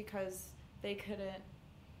this because they couldn't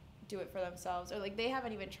do it for themselves, or like they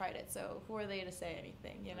haven't even tried it, so who are they to say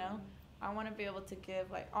anything, you know? I want to be able to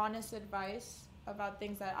give like honest advice about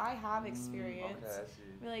things that I have experienced. Okay, I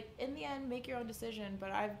see. Be like, in the end, make your own decision,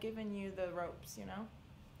 but I've given you the ropes, you know?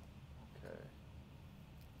 Okay.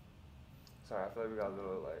 Sorry, I feel like we got a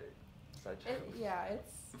little like sidetracked. Yeah,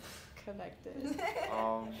 it's connected.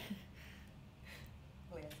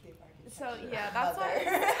 So yeah, that's why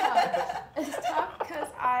it's tough. It's tough because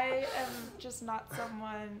I am just not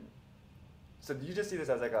someone. So do you just see this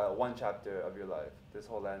as like a one chapter of your life, this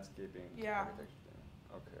whole landscaping architecture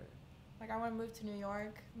thing? Okay. Like I want to move to New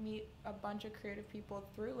York, meet a bunch of creative people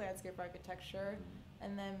through landscape architecture,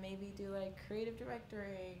 and then maybe do like creative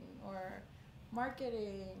directoring or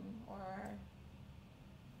marketing or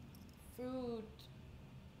food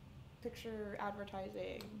picture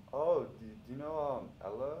advertising. Oh, do you know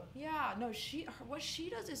Ella? Yeah, no, what she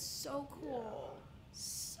does is so cool. Yeah.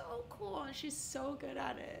 So cool, and she's so good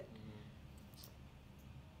at it.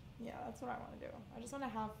 Yeah, that's what I want to do. I just want to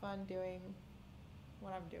have fun doing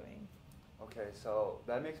what I'm doing. Okay, so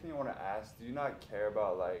that makes me want to ask, do you not care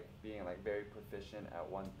about like being like very proficient at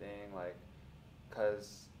one thing? Like,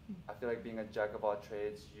 cause I feel like being a jack of all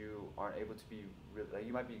trades, you aren't able to be like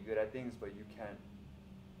you might be good at things, but you can't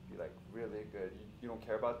be like really good. You don't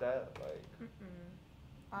care about that, like.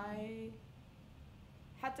 I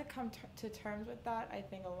had to come to terms with that, I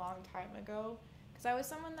think, a long time ago, because I was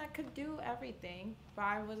someone that could do everything, but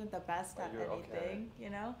I wasn't the best at anything, you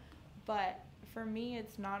know. But for me,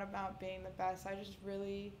 it's not about being the best.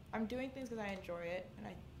 I'm doing things because I enjoy it,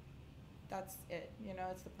 and that's it, you know,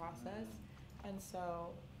 it's the process. And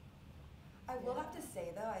so I will have to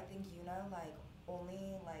say though, I think Yuna like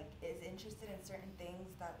only like is interested in certain things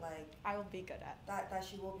that like I will be good at. That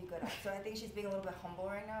she will be good at. So I think she's being a little bit humble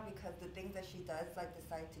right now because the things that she does like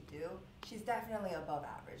decide to do, she's definitely above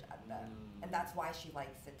average at them, and that's why she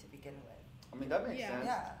likes it to begin with. I mean that makes sense.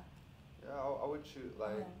 Yeah. Yeah, I would choose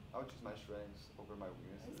like I would choose my strengths over my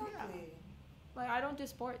weaknesses. Exactly. Yeah. Like I don't do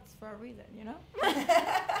sports for a reason, you know.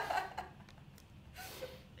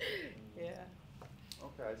 Yeah.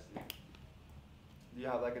 Okay, I see. Do you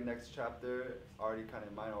have like a next chapter already kind of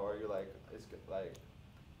in mind, or are you like it's good, like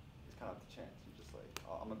it's kind of up to chance? You're just like,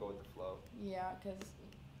 oh, I'm gonna go with the flow. Yeah, because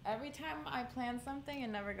every time I plan something, it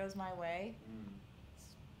never goes my way.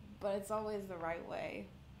 But it's always the right way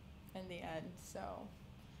in the end. So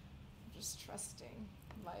I'm just trusting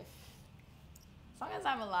life. As long as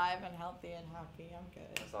I'm alive and healthy and happy, I'm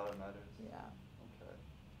good. That's all that matters. Yeah. Okay.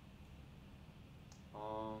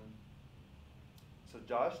 So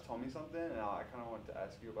Josh told me something, and I kind of wanted to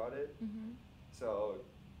ask you about it. So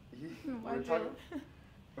we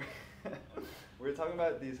were talking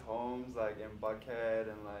about these homes like in Buckhead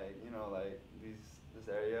and like like this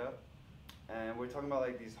area, and we're talking about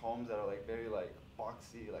like these homes that are like very like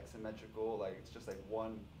boxy, like symmetrical, like it's just like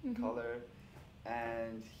one color.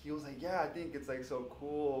 And he was like, yeah, I think it's like so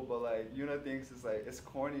cool, but like Yuna thinks it's like it's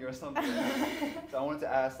corny or something. So I wanted to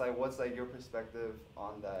ask like, what's like your perspective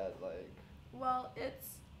on that, like? Well,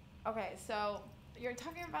 it's okay. So you're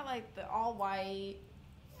talking about like the all white,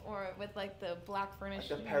 or with like the black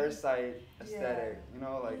furnishing. Like the parasite aesthetic, you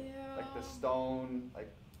know, like the stone,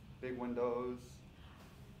 like big windows.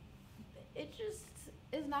 It just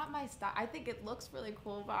is not my style. I think it looks really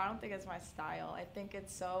cool, but I don't think it's my style. I think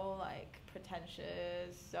it's so like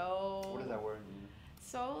pretentious. So. What does that word mean?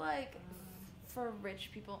 So like for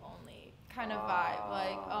rich people only kind of vibe.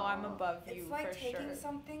 Like, oh, I'm above you for sure. It's like taking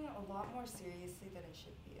something a lot more seriously than it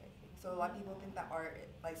should be, I think. So a lot of people think that art,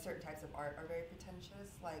 like certain types of art, are very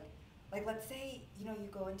pretentious. Like let's say, you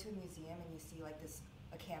go into a museum and you see like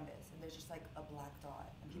a canvas and there's just like a black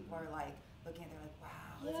dot and people are like looking at it, they're like,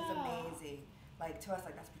 wow, this is amazing. Like to us,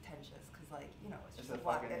 like that's pretentious because like, it's just a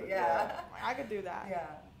black dot. Yeah. I could do that. Yeah.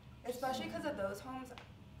 Especially because of those homes,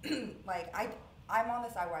 like I'm on the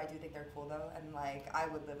side where I do think they're cool though, and like I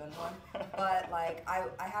would live in one. But like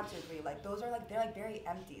I have to agree, like those are like they're like very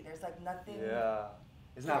empty. There's like nothing. Yeah.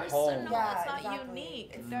 It's not home. It's not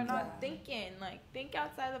unique. They're not thinking. Like think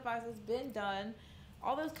outside the box. It's been done.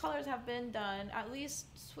 All those colors have been done. At least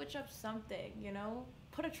switch up something.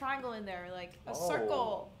 Put a triangle in there, like a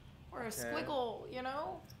circle or a squiggle.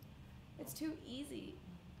 It's too easy.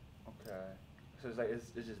 Okay. So it's like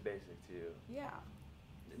it's just basic to you. Yeah.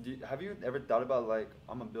 Have you ever thought about like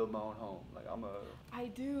I'm gonna build my own home? Like I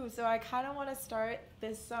do. So I kind of want to start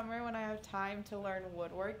this summer when I have time to learn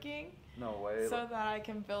woodworking. No way. So that I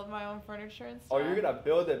can build my own furniture and stuff. Oh, you're gonna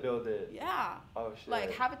build it? Yeah. Oh shit.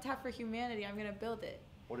 Like Habitat for Humanity. I'm gonna build it.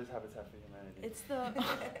 What is Habitat for Humanity? It's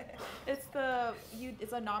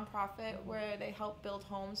a nonprofit where they help build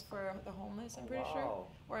homes for the homeless. I'm pretty sure,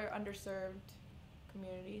 or underserved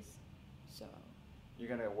communities. So. You're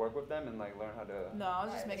gonna work with them and like learn how to. No, I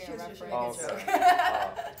was just making a reference.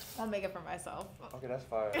 I'll make it for myself. Okay, that's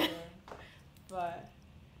fire. But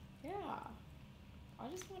yeah, I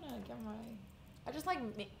just like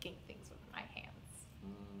making things with my hands.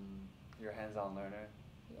 You're a hands-on learner.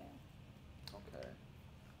 Yeah. Okay,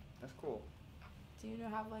 that's cool. Do you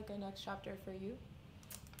have like a next chapter for you?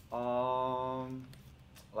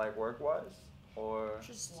 Like work-wise, or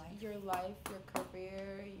just your life, your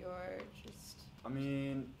career, your just. I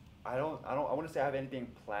mean, I wouldn't say I have anything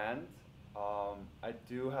planned. I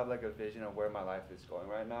do have like a vision of where my life is going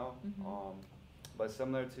right now. But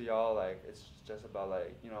similar to y'all, like it's just about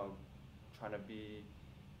like, trying to be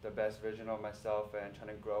the best version of myself and trying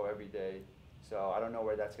to grow every day. So I don't know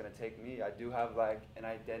where that's gonna take me. I do have like an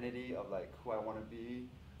identity of like who I want to be,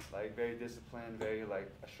 like very disciplined, very like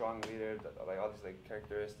a strong leader, like all these like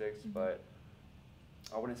characteristics. But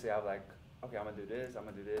I wouldn't say I have like, okay, I'm gonna do this, and I'm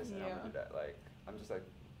gonna do that. Like I'm just like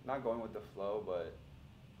not going with the flow, but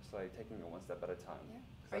just like taking it one step at a time. Yeah.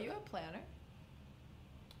 Are you a planner?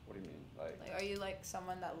 What do you mean? Like are you like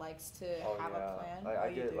someone that likes to have a plan? Like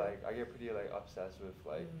I get pretty like obsessed with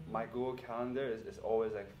like my Google Calendar is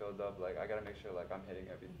always like filled up. Like I gotta make sure like I'm hitting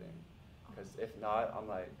everything, because if not, I'm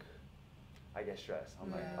like I get stressed. I'm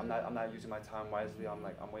like I'm not using my time wisely. I'm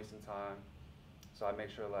wasting time. So I make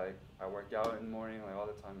sure like I work out in the morning like all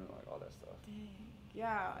the time and like all that stuff. Dang.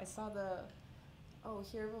 Yeah, I saw the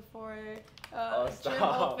here before gym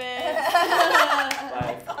stop. open.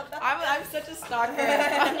 I'm such a stalker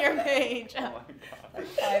on your page. Oh my god.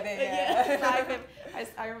 5 a.m. Yeah, 5 a.m. I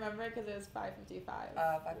I remember because it was 5:55.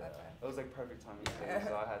 5:55. It was like perfect timing too,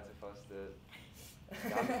 so I had to post it.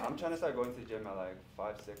 Yeah, I'm trying to start going to the gym at like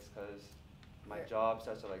 5, 6 because my job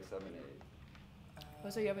starts at like 7, 8. Oh,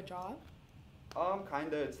 so you have a job?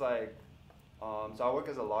 Kinda. It's like, so I work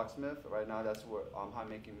as a locksmith right now. That's where how I'm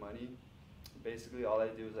making money. Basically, all I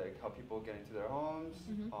do is like help people get into their homes,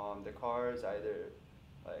 their cars. I either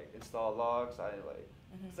like install locks. I like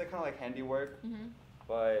it's like kind of like handiwork,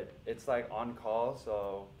 but it's like on call.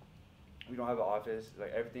 So we don't have an office.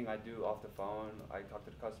 Like everything I do off the phone. I talk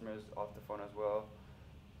to the customers off the phone as well.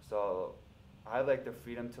 So I have like the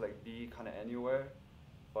freedom to like be kind of anywhere,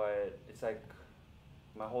 but it's like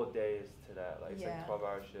my whole day is to that. Like it's like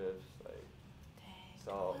 12-hour shifts. Like Dang,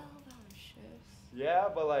 so. 12-hour shifts. Yeah,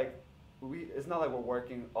 but like it's not like we're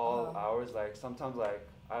working all hours. Like sometimes like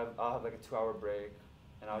I'll have like a 2-hour break,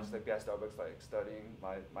 and I'll just like be at Starbucks like studying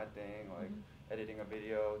my thing, like editing a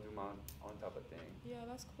video, do my own type of thing. Yeah,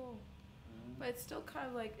 that's cool. But it's still kind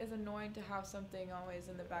of like is annoying to have something always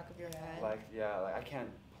in the back of your head. Like like I can't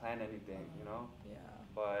plan anything, you know. Yeah.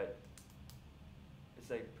 But it's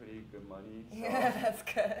like pretty good money. So Yeah, that's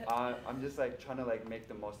good. I'm just like trying to like make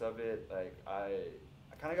the most of it. Like I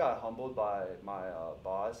kind of got humbled by my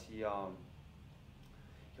boss. He was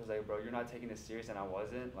like, bro, you're not taking this serious, and I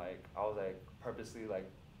wasn't. Like I was like purposely like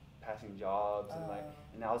passing jobs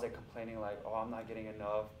and I was like complaining like, oh, I'm not getting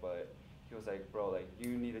enough, but he was like, bro, like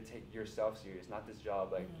you need to take yourself serious, not this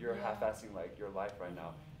job. Like you're half-assing like your life right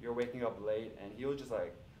now. You're waking up late, and he was just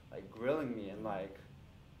like grilling me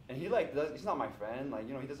and he like he's not my friend, like,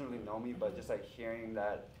 you know, he doesn't really know me, but just like hearing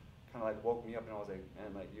that kind of like woke me up, and I was like,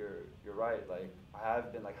 man, like you're right. Like I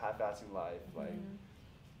have been like half-assing life, like,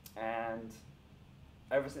 and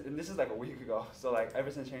ever since, and this is like a week ago, so like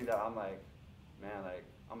ever since changing that, I'm like, man, like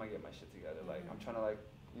I'm gonna get my shit together. Like I'm trying to like,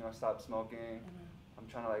 you know, stop smoking. I'm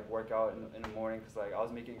trying to like work out in the morning, because like I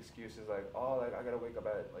was making excuses like, oh, like I gotta wake up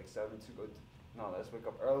at like 7 to go to, no, let's wake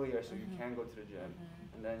up earlier so you can go to the gym,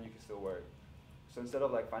 and then you can still work. So instead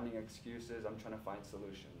of like finding excuses, I'm trying to find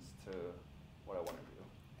solutions to what I want to do.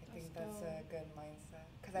 I think that's a good mindset,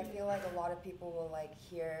 because I feel like a lot of people will like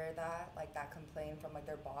hear that, like that complaint from like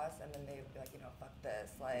their boss, and then they'd be like, you know, fuck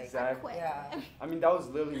this, like, exactly. Yeah. I mean, that was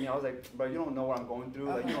literally me. I was like, bro, you don't know what I'm going through.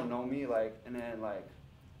 Like you don't know me. Like, and then like,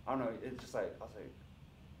 I don't know. It's just like I was like,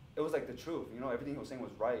 it was like the truth. You know, everything he was saying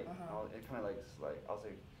was right. It kind of like I was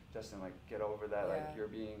like, Justin, like get over that. Like you're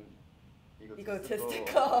being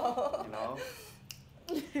egotistical. You know.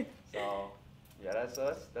 So yeah, that's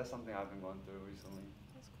something I've been going through recently.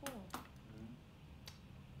 That's cool.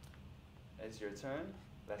 It's your turn.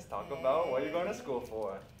 Let's talk about what you're going to school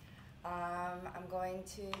for. I'm going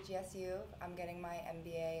to GSU. I'm getting my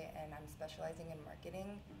MBA, and I'm specializing in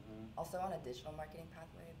marketing. Also on a digital marketing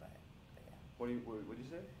pathway, but yeah. What do you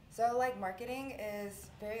say? So like marketing is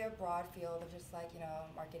very a broad field of just like, you know,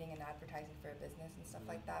 marketing and advertising for a business and stuff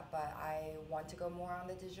like that. But I want to go more on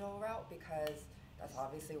the digital route, because that's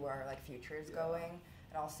obviously where our like future is going.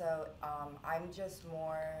 And also, I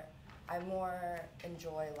more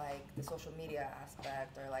enjoy like the social media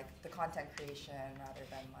aspect, or like the content creation, rather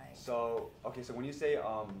than like. So okay, so when you say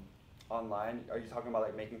online, are you talking about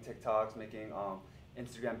like making TikToks, making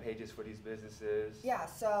Instagram pages for these businesses? Yeah,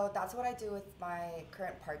 so that's what I do with my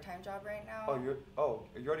current part-time job right now. Oh,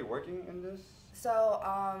 you're already working in this? So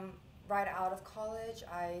right out of college,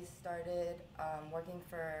 I started working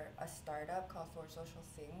for a startup called For Social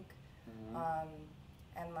Sync.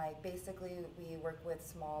 And like basically we work with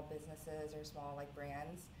small businesses or small like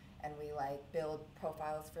brands, and we like build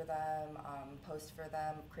profiles for them, post for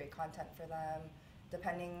them, create content for them,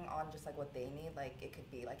 depending on just like what they need. Like it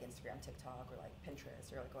could be like Instagram, TikTok, or like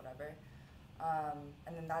Pinterest, or like whatever.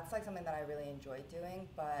 And then that's like something that I really enjoy doing,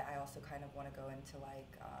 but I also kind of want to go into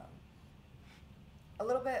like a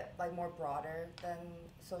little bit like more broader than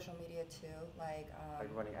social media too, like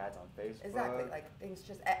running ads on Facebook. Exactly, like things,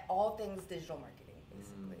 just all things digital marketing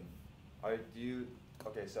basically.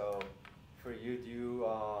 Okay, so for you, do you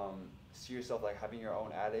see yourself like having your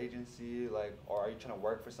own ad agency, like, or are you trying to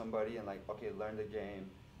work for somebody and like, okay, learn the game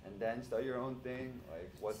and then start your own thing? Like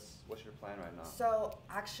what's your plan right now? So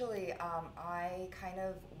actually, I kind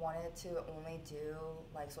of wanted to only do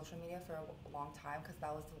like social media for a long time, because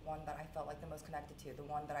that was the one that I felt like the most connected to, the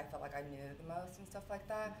one that I felt like I knew the most and stuff like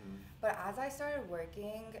that. But as I started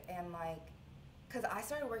working, and like, because I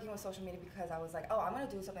started working with social media because I was like, oh, I'm gonna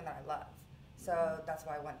do something that I love, so that's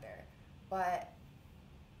why I went there. But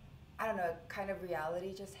I don't know, kind of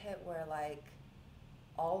reality just hit, where like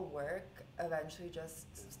all work eventually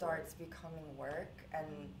just starts becoming work and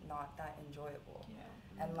not that enjoyable.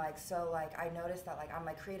 Yeah. And like, so like I noticed that like I'm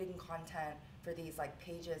like creating content for these like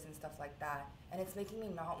pages and stuff like that, and it's making me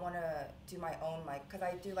not want to do my own, like, because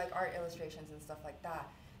I do like art illustrations and stuff like that,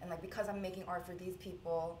 and like because I'm making art for these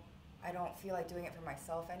people, I don't feel like doing it for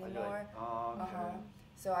myself anymore. Like, oh, okay.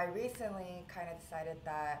 So I recently kind of decided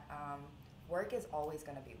that work is always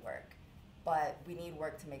going to be work, but we need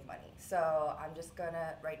work to make money. So I'm just gonna,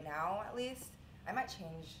 right now at least, I might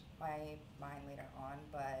change my mind later on,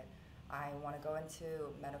 but I want to go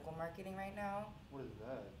into medical marketing right now. What is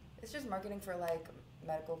that? It's just marketing for like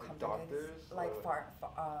medical companies. Doctors? Like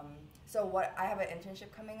so what, I have an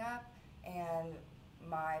internship coming up, and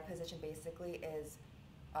my position basically is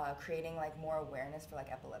creating like more awareness for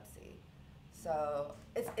like epilepsy. So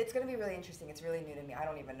it's going to be really interesting. It's really new to me. I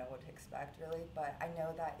don't even know what to expect really, but I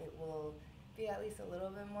know that it will be at least a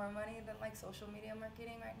little bit more money than like social media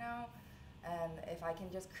marketing right now. And if I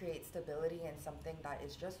can just create stability in something that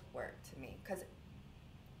is just work to me, because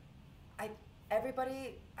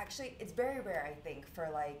everybody, actually, it's very rare, I think, for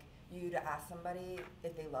like you to ask somebody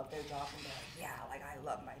if they love their job and they're like, yeah, like I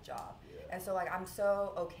love my job. Yeah. And so like I'm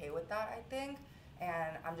so okay with that, I think.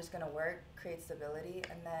 And I'm just gonna work, create stability,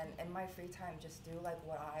 and then in my free time, just do like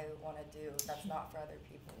what I want to do. That's not for other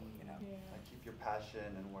people, you know. Yeah. Like keep your passion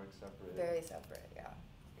and work separate. Very separate, yeah.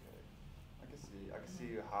 Okay, I can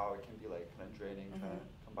see how it can be like kind of draining, trying to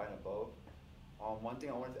combine it both. One thing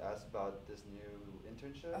I wanted to ask about this new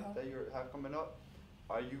internship that you have coming up.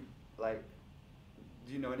 Are you like,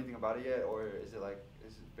 do you know anything about it yet, or is it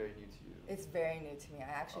very new to you? It's very new to me.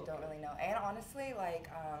 I actually don't really know. And honestly, like,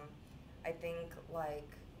 I think like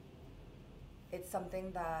it's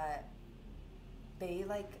something that they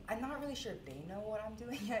like, I'm not really sure if they know what I'm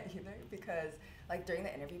doing yet either, because like during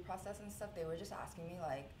the interview process and stuff, they were just asking me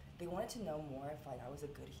like, they wanted to know more if like I was a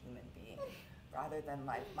good human being rather than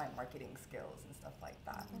like my marketing skills and stuff like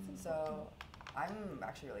that. So I'm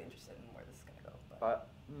actually really interested in where this is gonna go. But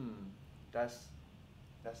that's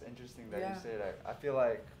interesting that you say that. I feel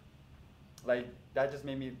like that just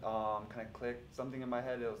made me kind of click something in my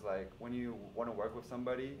head. It was like when you want to work with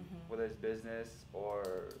somebody, whether it's business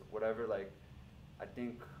or whatever, like I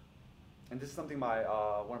think, and this is something my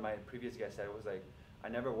one of my previous guests said, was like, I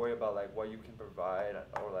never worry about like what you can provide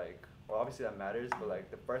or like, well obviously that matters, but like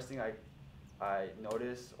the first thing I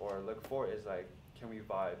notice or look for is like, can we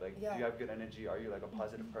vibe? Like, do you have good energy? Are you like a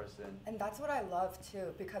positive person? And that's what I love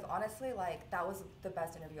too, because honestly, like that was the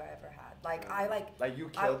best interview I ever had. Like I like you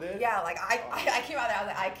killed it? Yeah, like I came out there, I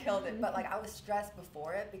was like, I killed it. But like I was stressed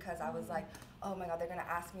before it because I was like, oh my God, they're gonna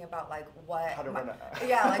ask me about like what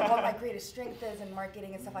what my greatest strength is in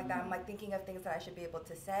marketing and stuff like that. I'm like thinking of things that I should be able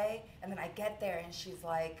to say, and then I get there and she's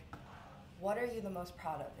like, what are you the most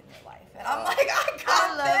proud of in your life? And I'm like, I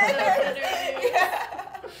got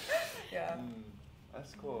this. Yeah.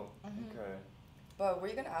 That's cool. Okay. But were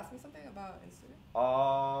you gonna ask me something about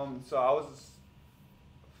Instagram? So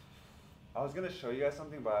I was gonna show you guys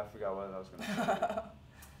something, but I forgot what I was gonna show.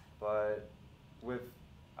 But with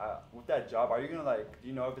that job, are you gonna like? Do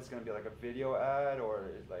you know if it's gonna be like a video ad, or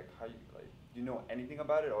is like how you like? Do you know anything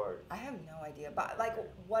about it, or? I have no idea, but like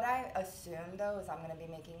what I assume though is I'm gonna be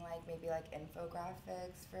making like maybe like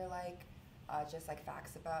infographics for like. Just like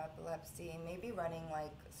facts about epilepsy, maybe running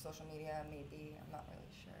like social media, maybe, I'm not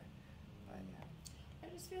really sure, but yeah.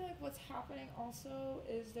 I just feel like what's happening also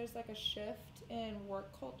is there's like a shift in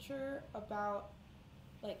work culture about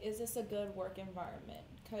like, is this a good work environment?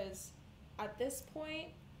 Because at this point,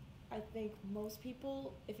 I think most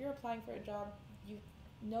people, if you're applying for a job, you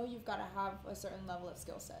know you've got to have a certain level of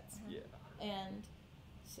skill sets. Yeah. And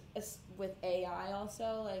with AI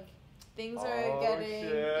also, like, things are getting,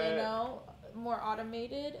 you know, more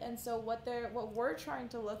automated, and so what we're trying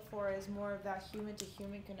to look for is more of that human to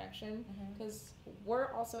human connection, because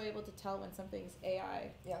we're also able to tell when something's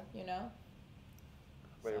AI. Yeah. You know.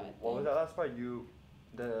 Wait, so what was that last part?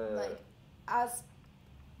 Like, as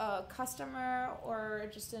a customer or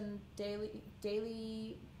just in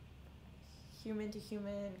daily human to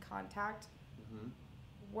human contact,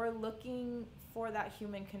 we're looking for that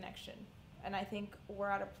human connection. And I think we're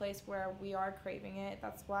at a place where we are craving it.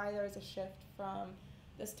 That's why there's a shift from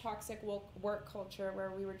this toxic work culture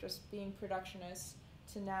where we were just being productionists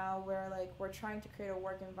to now where like we're trying to create a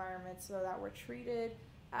work environment so that we're treated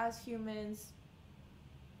as humans,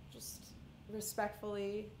 just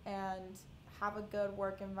respectfully, and have a good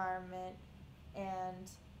work environment. And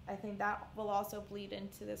I think that will also bleed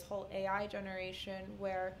into this whole AI generation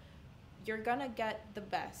where you're gonna get the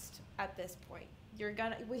best at this point.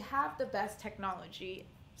 We have the best technology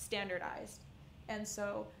standardized, and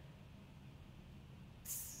so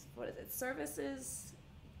services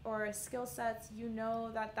or skill sets, you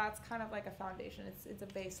know that's kind of like a foundation. It's a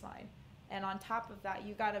baseline. And on top of that,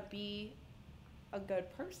 you gotta be a good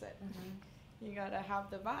person. You gotta have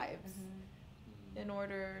the vibes in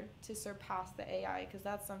order to surpass the AI, because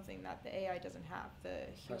that's something that the AI doesn't have, the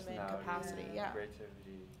human capacity.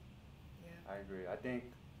 Creativity. I agree. I think,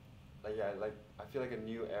 I feel like a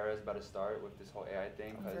new era is about to start with this whole AI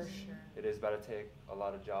thing, because it is about to take a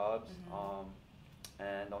lot of jobs.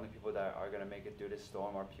 And the only people that are gonna make it through this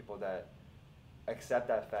storm are people that accept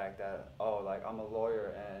that fact that, oh, like, I'm a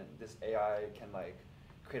lawyer and this AI can like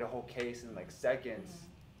create a whole case in like seconds.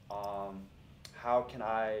 How can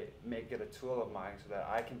I make it a tool of mine so that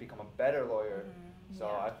I can become a better lawyer? So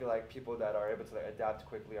I feel like people that are able to like adapt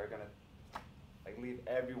quickly are gonna like leave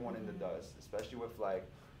everyone in the dust, especially with like,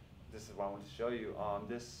 this is what I want to show you.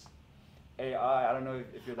 This AI, I don't know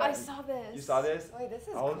if you're that. I saw this. You saw this? Wait, this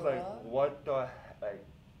is I was cool. like, what the like?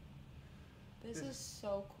 This is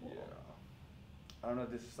so cool. Yeah. I don't know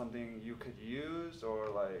if this is something you could use or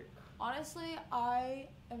like. Honestly, I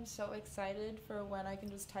am so excited for when I can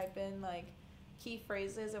just type in like key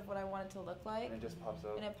phrases of what I want it to look like. And it just pops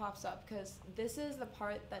up. And it pops up, because this is the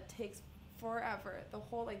part that takes forever. The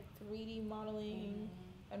whole like 3D modeling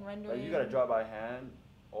and rendering. Like, you gotta draw by hand,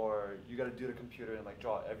 or you gotta do the computer and like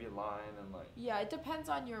draw every line and like. Yeah, it depends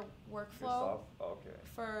on your workflow. Your stuff? Oh, okay.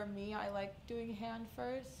 For me, I like doing hand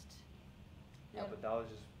first. Yeah, but that was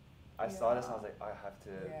just. I saw this and I was like, I have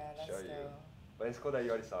to show you. But it's cool that you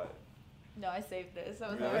already saw it. No, I saved this. I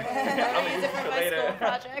was Really? like, I'm gonna use it for my Later. school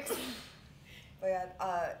projects. But yeah,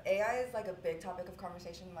 AI is like a big topic of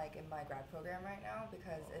conversation like in my grad program right now,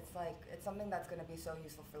 because it's something that's going to be so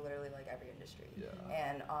useful for literally like every industry. Yeah.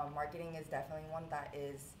 And marketing is definitely one that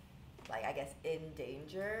is like, I guess, in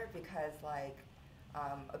danger, because like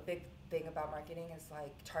a big thing about marketing is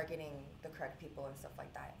like targeting the correct people and stuff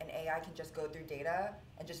like that. And AI can just go through data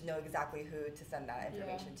and just know exactly who to send that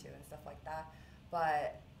information to and stuff like that.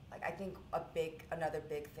 But like, I think another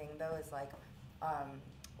big thing though is like,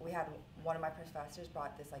 we had one of my professors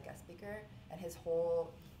brought this like guest speaker, and his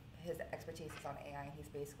expertise is on AI, and he's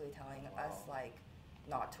basically telling us like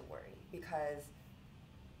not to worry, because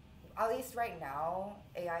at least right now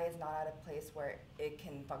AI is not at a place where it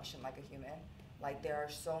can function like a human. Like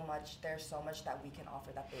there's so much that we can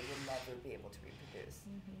offer that they would never be able to reproduce.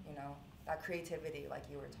 You know, that creativity, like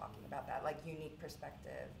you were talking about, that like unique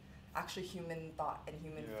perspective, actually human thought and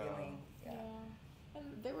human feeling.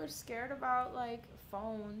 And they were scared about like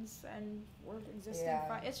phones and work existing.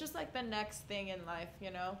 It's just like the next thing in life,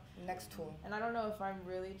 you know? Next tool. And I don't know if I'm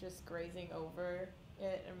really just grazing over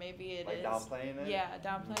it, or maybe it is. Like downplaying it? Yeah,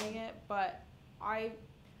 downplaying it. But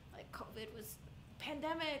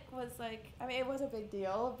pandemic was like, I mean, it was a big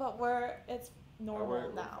deal, but it's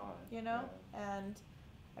normal now, you know? Yeah. And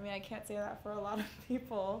I mean, I can't say that for a lot of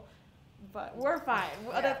people, but we're fine.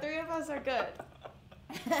 The three of us are good.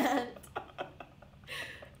 And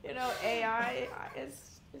you know, AI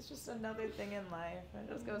is just another thing in life. It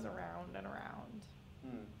just goes around and around.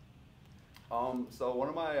 So one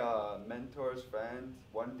of my mentor's friends,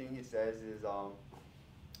 one thing he says is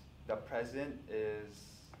the present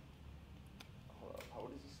is. Hold up,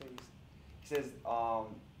 what does he say? He says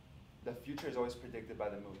the future is always predicted by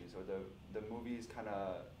the movies, or the movies kind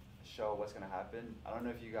of show what's gonna happen. I don't know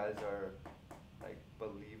if you guys are like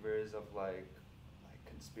believers of like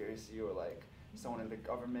conspiracy, or like someone in the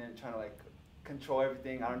government trying to like control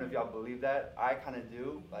everything. I don't know if y'all believe that. I kind of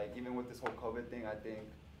do. Like, even with this whole COVID thing, I think,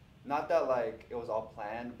 not that like it was all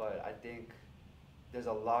planned, but I think there's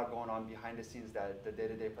a lot going on behind the scenes that the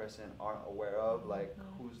day-to-day person aren't aware of. Like,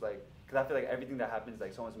 who's like, because I feel like everything that happens,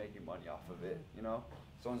 like someone's making money off of it, you know?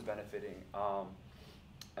 Someone's benefiting.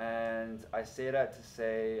 And I say that to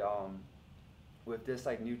say, with this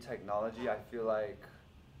like new technology, I feel like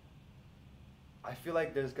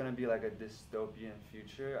there's gonna be like a dystopian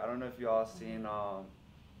future. I don't know if you all seen do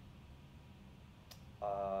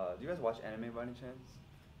you guys watch anime by any chance?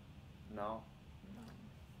 No?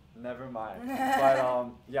 Never mind. But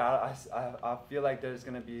yeah, I feel like there's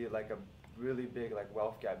gonna be like a really big like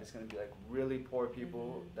wealth gap. It's gonna be like really poor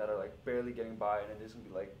people that are like barely getting by, and then there's gonna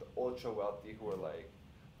be like the ultra wealthy who are like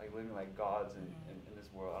living like gods in this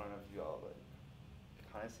world. I don't know if you all like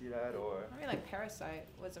kind of see that, or I mean, like Parasite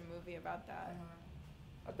was a movie about that.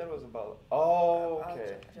 I thought it was about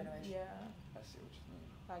okay. Generation. Yeah. I see what you mean.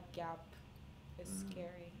 That gap is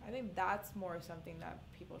scary. I think that's more something that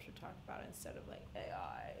people should talk about instead of like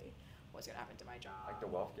AI. What's gonna happen to my job? Like the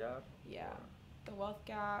wealth gap? Yeah. The wealth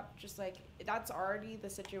gap, just like that's already the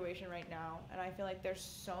situation right now, and I feel like there's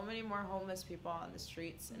so many more homeless people on the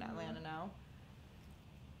streets in Atlanta now.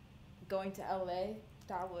 Going to LA,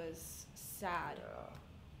 that was sad. Yeah.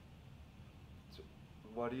 So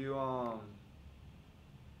what do you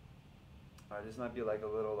this might be like a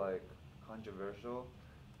little like controversial,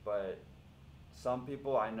 but some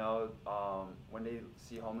people I know, when they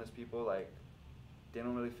see homeless people, like, they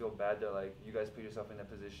don't really feel bad. They're like, you guys put yourself in that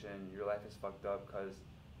position, your life is fucked up because,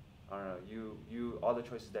 I don't know, you all the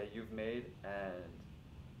choices that you've made. And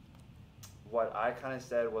what I kind of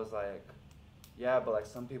said was like, yeah, but like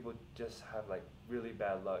some people just have like really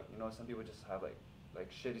bad luck. You know, some people just have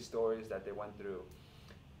like shitty stories that they went through.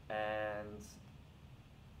 And,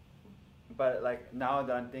 but like now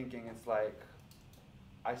that I'm thinking, it's like,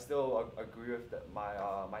 I still agree with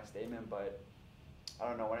my statement, but I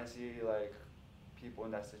don't know, when I see like people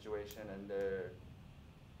in that situation and they're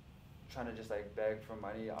trying to just like beg for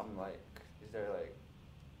money, I'm like,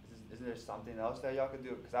 isn't there something else that y'all could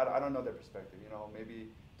do? Because I don't know their perspective, you know, maybe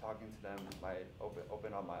talking to them might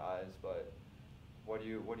open up my eyes, but what do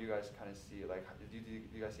you guys kind of see? Like, do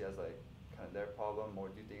you guys see it as like kind of their problem, or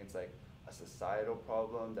do you think it's like a societal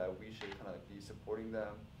problem that we should kind of like be supporting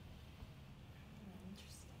them?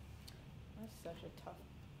 That's such a tough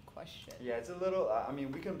question. Yeah, it's a little, I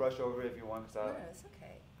mean, we can brush over it if you want, because No, it's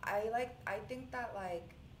okay. I think that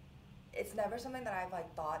like, it's never something that I've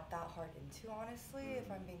like thought that hard into, honestly,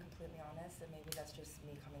 if I'm being completely honest, and maybe that's just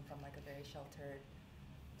me coming from like a very sheltered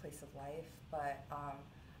place of life, but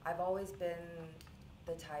I've always been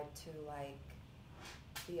the type to like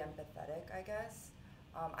be empathetic, I guess.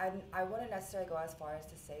 I wouldn't necessarily go as far as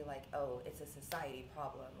to say like, oh, it's a society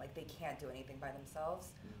problem, like they can't do anything by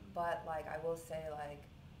themselves, but like I will say like,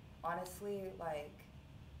 honestly, like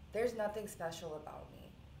there's nothing special about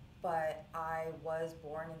me, but I was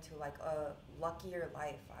born into like a luckier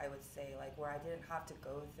life, I would say, like where I didn't have to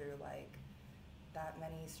go through like that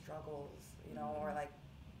many struggles, you know, or like,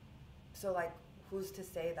 so like who's to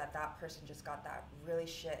say that that person just got that really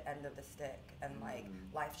shit end of the stick and like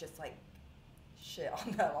life just like shit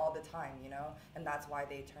on them all the time, you know, and that's why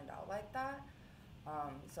they turned out like that.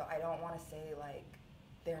 So I don't want to say like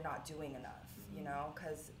they're not doing enough, you know,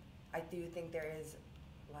 because I do think there is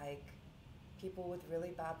like people with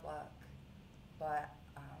really bad luck, but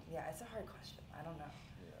yeah, it's a hard question. I don't know.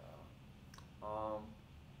 Yeah.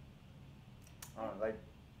 I don't know, like,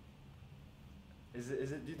 is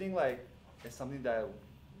it? Do you think like it's something that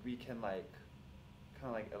we can like kind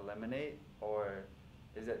of like eliminate, or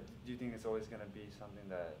is it? Do you think it's always gonna be something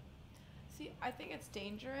that? See, I think it's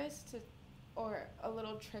dangerous to, or a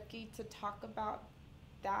little tricky to talk about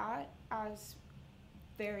that as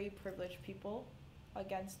very privileged people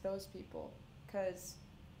against those people, because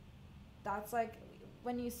that's like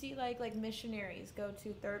when you see like missionaries go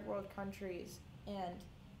to third world countries and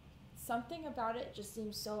something about it just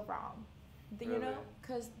seems so wrong, you know,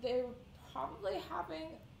 because they're probably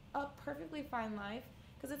having a perfectly fine life,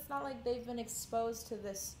 because it's not like they've been exposed to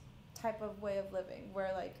this type of way of living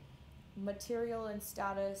where like material and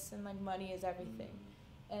status and like money is everything.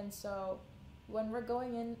 And so when we're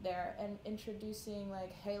going in there and introducing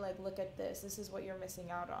like, hey, like look at this is what you're missing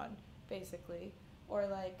out on, basically, or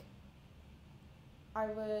like I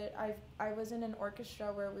was in an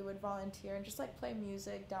orchestra where we would volunteer and just like play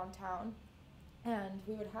music downtown, and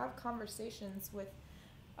we would have conversations with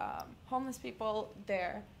homeless people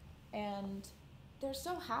there, and they're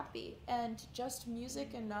so happy, and just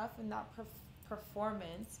music enough and that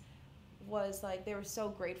performance was like they were so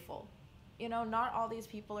grateful. You know, not all these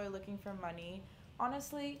people are looking for money.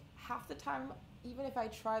 Honestly, half the time, even if I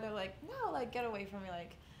try, they're like, no, like get away from me,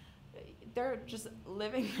 like they're just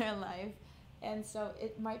living their life. And so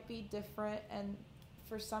it might be different, and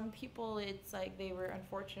for some people it's like they were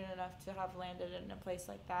unfortunate enough to have landed in a place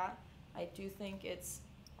like that. I do think it's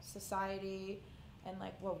society and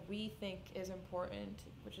like what we think is important,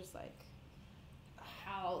 which is like a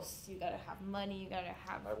house, you gotta have money, you gotta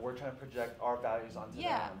have like we're trying to project our values onto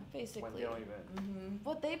them, basically, when they don't even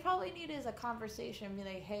what they probably need is a conversation, be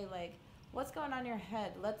like, hey, like what's going on in your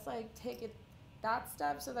head, let's like take it that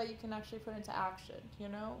step so that you can actually put into action, you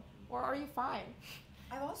know, or are you fine?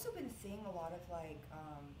 I've also been seeing a lot of like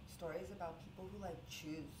stories about people who like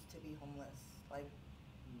choose to be homeless, like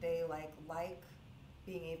they like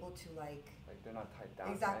being able to like they're not tied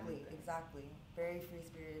down exactly to anything. Exactly, very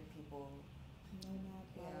free-spirited people.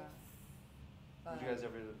 Yeah. Did you guys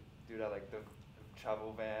ever do that, like the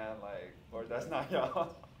travel van, like, or that's not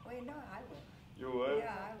y'all? Wait, no, I would. You would?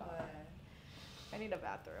 Yeah, I would. I need a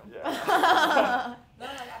bathroom. Yeah. No,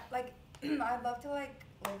 like I'd love to like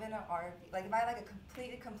live in an RV. Like if I had like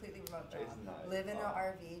a completely remote job, nice. live in an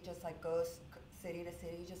RV, just like go city to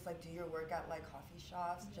city, just like do your work at like coffee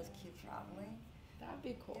shops, just keep traveling. That'd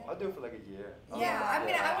be cool. I'll do it for like a year. Yeah, I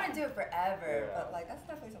mean, I wouldn't do it forever, but like that's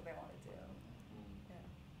definitely something I want to do.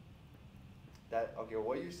 Yeah.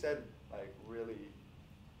 What you said like really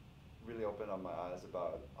opened up my eyes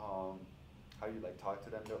about how you like talk to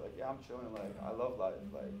them. They're like, yeah, I'm chilling. Like I love life.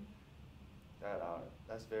 Like that.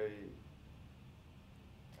 That's very.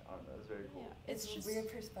 I don't know. That's very cool. Yeah, It's just weird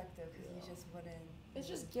perspective because you just wouldn't. It's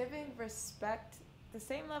just giving respect, the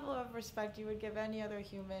same level of respect you would give any other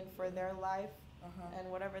human for their life and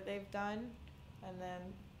whatever they've done, and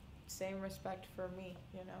then same respect for me,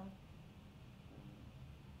 you know?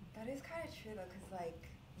 That is kind of true though, because like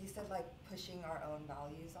you said, like pushing our own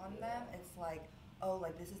values on them, it's like, oh,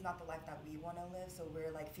 like this is not the life that we want to live, so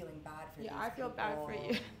we're like feeling bad for these people. Yeah, I feel bad for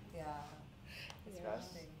you. Yeah. It's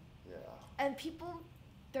interesting. Yeah. And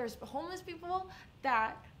there's homeless people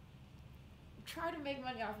that try to make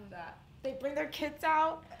money off of that. They bring their kids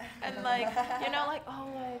out and like, you know, like, oh,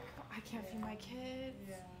 like, I can't feed my kids.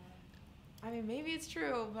 Yeah. I mean, maybe it's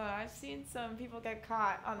true, but I've seen some people get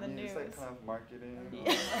caught on the news. It's like kind of marketing.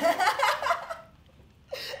 Yeah.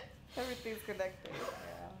 Everything's connected.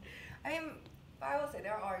 Yeah. I mean, but I will say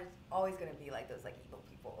there are always going to be like those like evil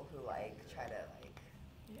people who like try to like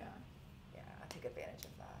take advantage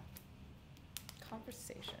of that.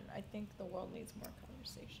 Conversation. I think the world needs more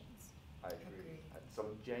conversations. I agree.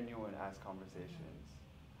 Some genuine ass conversations.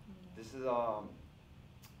 This is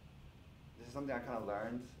something I kind of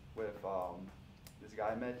learned with this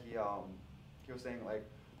guy I met. He was saying like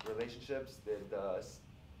relationships.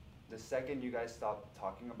 The second you guys stop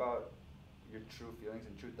talking about your true feelings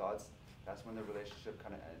and true thoughts, that's when the relationship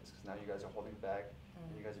kind of ends. Because now you guys are holding back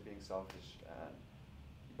and you guys are being selfish. And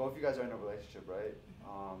both of you guys are in a relationship, right?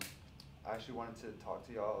 I actually wanted to talk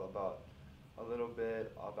to y'all about a little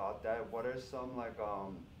bit about that. What are some like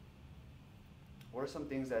what are some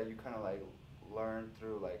things that you kind of like learn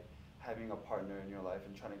through like having a partner in your life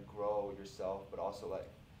and trying to grow yourself, but also like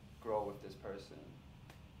grow with this person?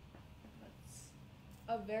 That's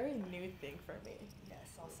a very new thing for me.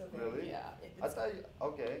 Yes, also very. Really? Yeah. I thought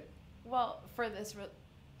okay. Well, for this,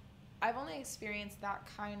 I've only experienced that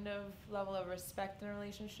kind of level of respect in a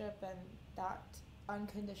relationship and that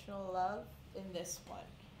unconditional love in this one.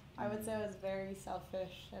 I would say I was very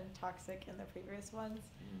selfish and toxic in the previous ones,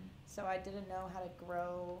 so I didn't know how to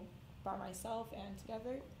grow by myself and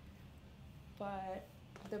together. But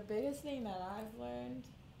the biggest thing that I've learned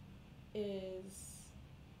is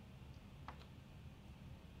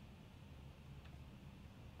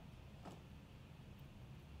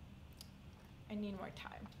I need more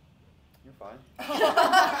time. You're fine. I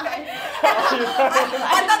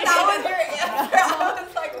thought that was your answer. I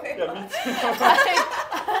was like, wait. Yeah, me too.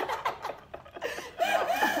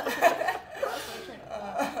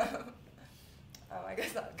 I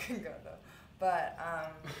guess that can go though. But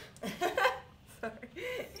sorry,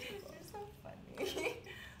 you're so funny.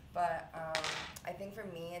 But I think for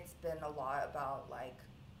me, it's been a lot about like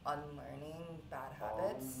unlearning bad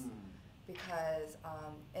habits. Because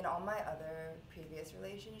in all my other previous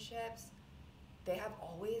relationships, they have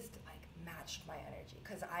always like matched my energy.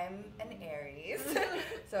 Because I'm an Aries,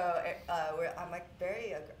 so I'm like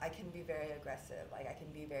I can be very aggressive. Like I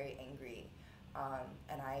can be very angry,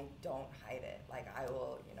 and I don't hide it. Like I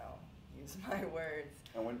will, use my words.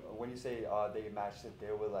 And when you say they matched it,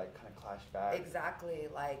 they would like kind of clash back. Exactly.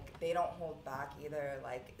 Like they don't hold back either.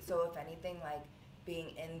 Like so, if anything, like.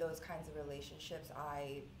 Being in those kinds of relationships,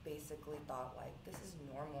 I basically thought like this is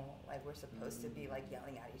normal. Like we're supposed to be like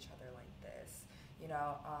yelling at each other like this,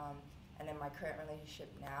 And in my current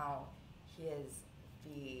relationship now, he is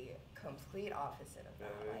the complete opposite of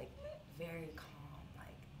that. Like very calm,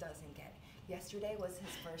 like doesn't get. Yesterday was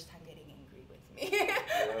his first time getting angry with me,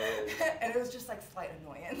 and it was just like slight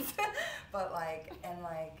annoyance. But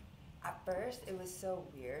at first it was so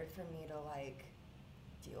weird for me to like.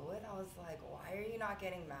 Deal with. I was like, why are you not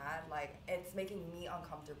getting mad? Like it's making me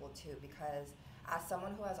uncomfortable too, because as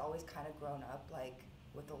someone who has always kind of grown up like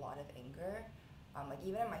with a lot of anger, like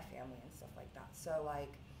even in my family and stuff like that, so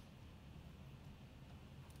like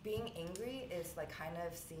being angry is like kind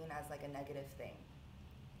of seen as like a negative thing,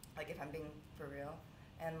 like if I'm being for real.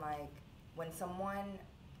 And like when someone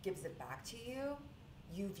gives it back to you,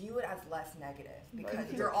 you view it as less negative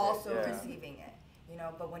because you're also receiving it.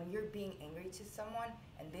 But when you're being angry to someone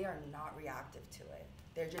and they are not reactive to it,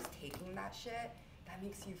 they're just taking that shit, that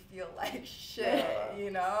makes you feel like shit,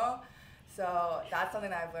 So that's something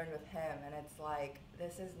that I've learned with him, and it's like,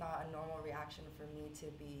 this is not a normal reaction for me to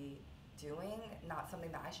be doing, not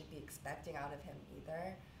something that I should be expecting out of him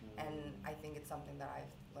either, and I think it's something that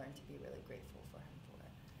I've learned to be really grateful for him for.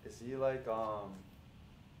 Is he like,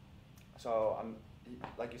 so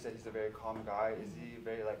like you said, he's a very calm guy. Is he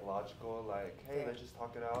very like logical? Like, hey, let's just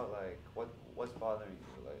talk it out. Like, what's bothering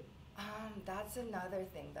you? Like. That's another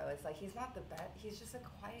thing though. It's like he's not the best. He's just a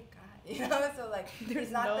quiet guy, you know. So like, there's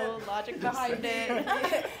he's not no logic behind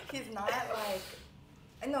it. He's not like.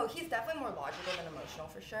 No, he's definitely more logical than emotional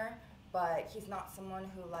for sure. But he's not someone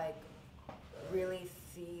who like really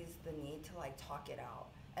sees the need to like talk it out.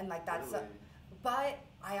 And like that's. Really? But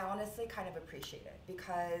I honestly kind of appreciate it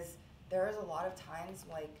because there's a lot of times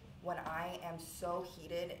like when I am so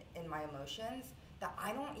heated in my emotions that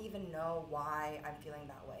I don't even know why I'm feeling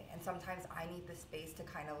that way. And sometimes I need the space to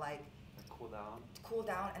kind of like cool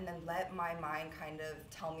down and then let my mind kind of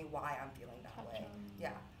tell me why I'm feeling that way.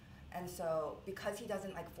 Yeah. And so because he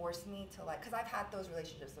doesn't like force me to like, because I've had those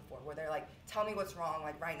relationships before where they're like, tell me what's wrong,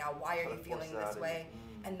 like right now, why are you feeling this way?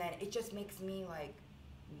 And then it just makes me like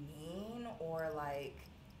mean or like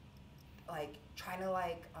trying to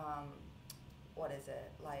like, what is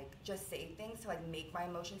it, like just say things to like make my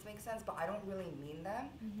emotions make sense, but I don't really mean them.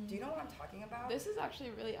 Do you know what I'm talking about? This is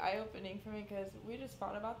actually really eye-opening for me because we just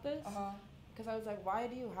thought about this because I was like, why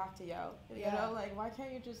do you have to yell? You know, like why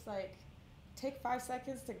can't you just like take 5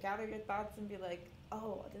 seconds to gather your thoughts and be like,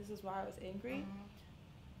 oh, this is why I was angry.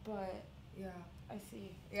 But yeah, I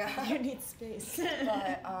see. Yeah, you need space.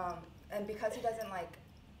 But and because he doesn't like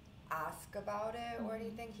ask about it or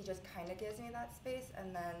anything, he just kind of gives me that space,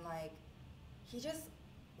 and then like he just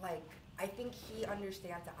like I think he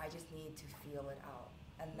understands that I just need to feel it out,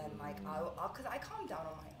 and then like I'll cause I calm down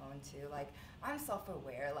on my own too. Like I'm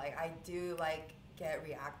self-aware. Like I do like get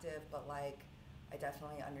reactive, but like I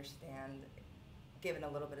definitely understand, given a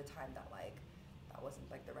little bit of time, that like that wasn't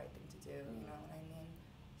like the right thing to do. You know what I mean?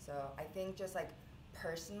 So I think just like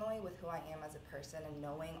personally with who I am as a person and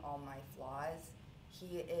knowing all my flaws,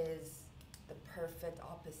 he is the perfect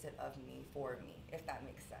opposite of me for me, if that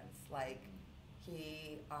makes sense. Like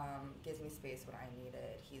he gives me space when I need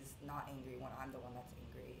it. He's not angry when I'm the one that's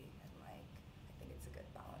angry, and like I think it's a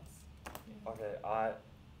good balance. Okay,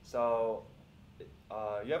 so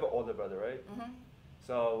you have an older brother, right?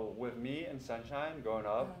 So with me and Sunshine growing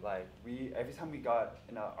up, like every time we got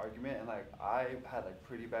in an argument, and like I had like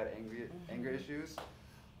pretty bad anger issues.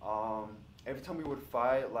 Every time we would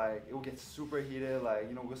fight, like it would get super heated. Like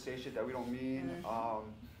we'll say shit that we don't mean.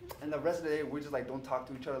 And the rest of the day we just like don't talk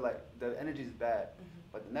to each other. Like the energy is bad.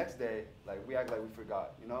 But the next day, like we act like we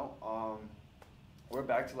forgot. We're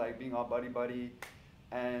back to like being all buddy buddy.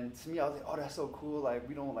 And to me, I was like, oh, that's so cool. Like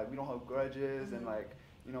we don't hold grudges, and like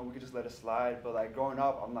we could just let it slide. But like growing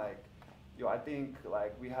up, I'm like, yo, I think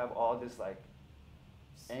like we have all this like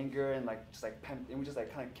anger and like just like and we just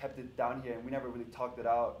like kind of kept it down here, and we never really talked it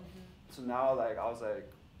out. So now like I was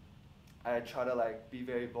like, I try to like be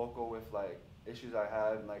very vocal with like issues I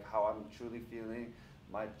have and like how I'm truly feeling,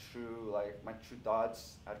 my true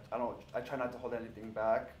thoughts. I try not to hold anything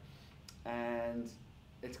back, and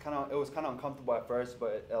it was kind of uncomfortable at first,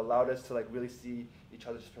 but it allowed us to like really see each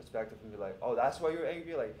other's perspective and be like, oh, that's why you're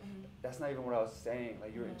angry. Like that's not even what I was saying.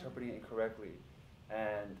 Like you're interpreting it incorrectly.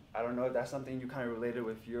 And I don't know if that's something you kind of related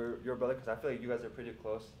with your brother, because I feel like you guys are pretty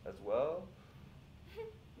close as well.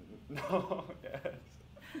 No, yes.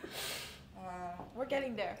 We're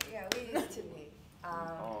getting there. Yeah, we used to be.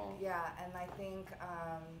 Yeah, and I think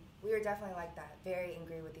we were definitely like that, very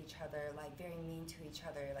angry with each other, like very mean to each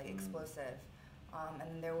other, like explosive.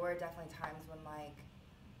 And there were definitely times when like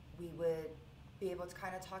we would be able to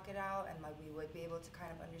kind of talk it out, and like we would be able to kind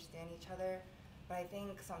of understand each other. But I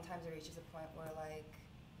think sometimes it reaches a point where like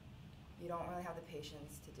you don't really have the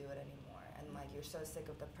patience to do it anymore, and like you're so sick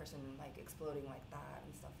of the person like exploding like that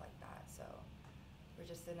and stuff like that. So we're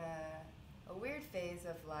just in a weird phase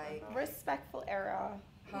of like respectful era.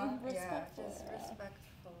 Respectful. Yeah, just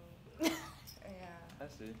respectful. Yeah. I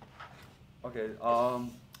see. Okay.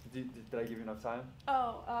 Did I give you enough time?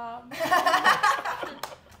 I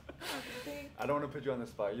don't want to put you on the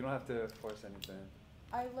spot. You don't have to force anything.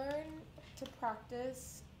 I learned to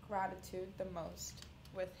practice gratitude the most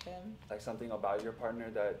with him. Like something about your partner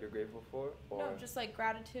that you're grateful for? Or? No, just like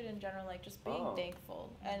gratitude in general, like just being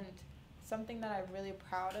thankful. And something that I'm really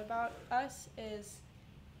proud about us is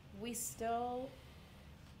we still,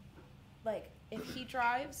 like, if he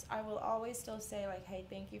drives, I will always still say like, hey,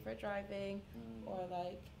 thank you for driving. Or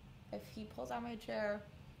like, if he pulls out my chair,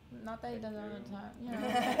 not that he does it all the time, you know,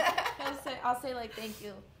 I'll say like, thank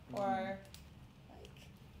you. Or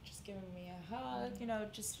giving me a hug,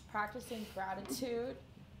 just practicing gratitude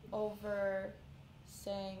over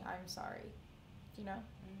saying I'm sorry,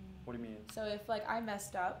 What do you mean? So if like I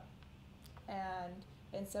messed up, and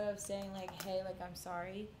instead of saying like, hey, like I'm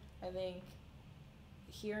sorry, I think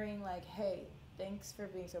hearing like, hey, thanks for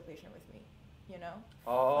being so patient with me, you know,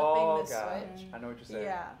 oh, flipping the switch. I know what you're saying.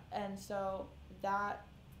 Yeah, and so that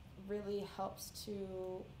really helps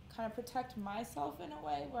to kind of protect myself in a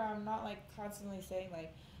way where I'm not like constantly saying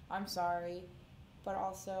like I'm sorry, but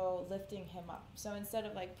also lifting him up. So instead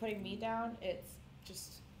of like putting me down, it's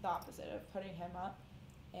just the opposite of putting him up.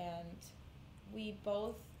 And we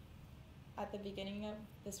both at the beginning of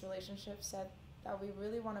this relationship said that we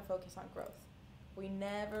really want to focus on growth. We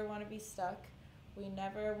never want to be stuck. We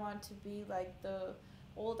never want to be like the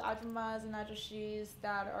old ajumas and ajushis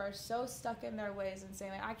that are so stuck in their ways and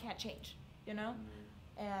saying like I can't change, you know?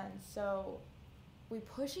 And so we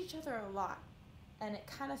push each other a lot, and it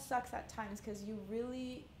kind of sucks at times because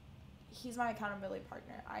he's my accountability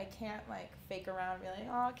partner. I can't like fake around and be like,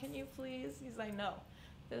 oh, can you please? He's like, no,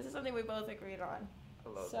 this is something we both agreed on. I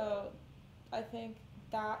love so that. I think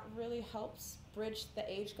that really helps bridge the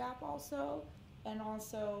age gap also, and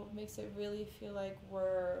also makes it really feel like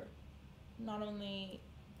we're not only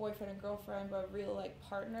boyfriend and girlfriend, but real like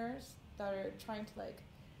partners that are trying to like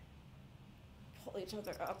pull each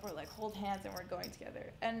other up or like hold hands and we're going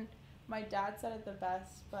together. And my dad said it the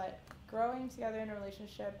best, but growing together in a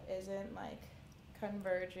relationship isn't like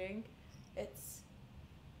converging. It's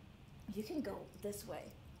you can go this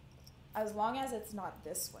way as long as it's not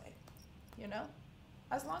this way, you know?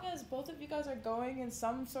 As long as both of you guys are going in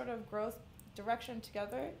some sort of growth direction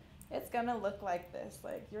together, it's gonna look like this.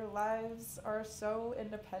 Like your lives are so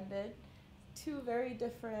independent, two very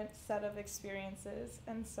different set of experiences,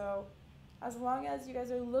 and so as long as you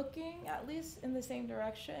guys are looking at least in the same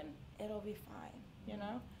direction, it'll be fine, you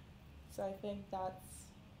know? So I think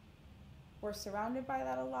we're surrounded by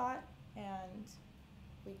that a lot, and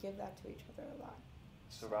we give that to each other a lot.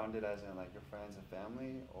 Surrounded as in like your friends and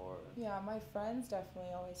family, or? Yeah, my friends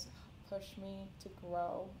definitely always push me to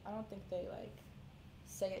grow. I don't think they like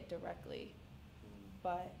say it directly,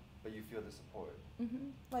 but you feel the support.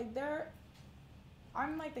 Like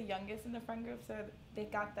I'm like the youngest in the friend group, so they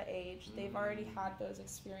got the age. They've already had those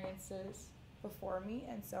experiences before me,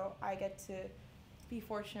 and so I get to be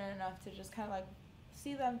fortunate enough to just kind of like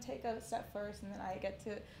see them take a step first, and then I get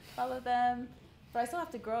to follow them. But I still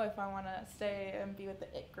have to grow if I want to stay and be with the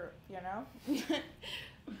it group, you know?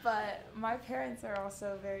 But my parents are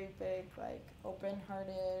also very big, like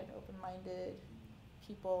open-hearted, open-minded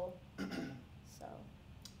people, so.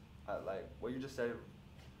 Like what you just said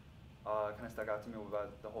kind of stuck out to me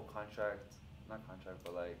about the whole not contract,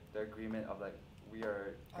 but like the agreement of like we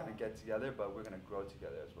are going to get together, but we're going to grow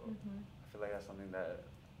together as well. I feel like that's something that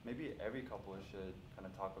maybe every couple should kind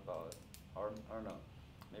of talk about, or I don't know,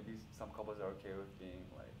 maybe some couples are okay with being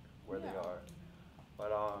like where they are.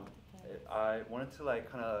 But I wanted to like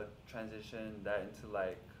kind of transition that into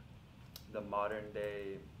like the modern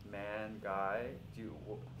day man guy. Do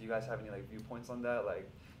you guys have any like viewpoints on that? Like,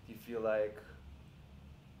 do you feel like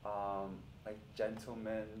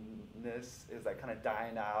gentlemanness is like kind of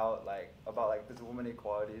dying out, like about like this woman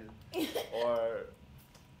equality, or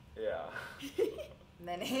yeah?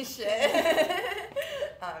 Men ain't shit.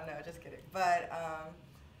 No, just kidding. But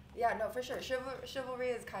yeah, no, for sure. Chivalry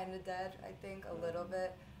is kind of dead, I think, a little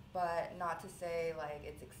bit, but not to say like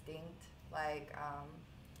it's extinct. Like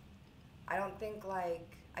I don't think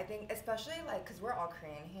like, I think especially like, cause we're all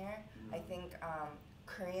Korean here, I think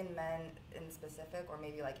Korean men in specific, or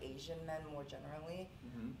maybe like Asian men more generally,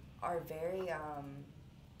 are very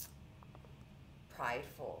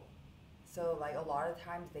prideful. So like a lot of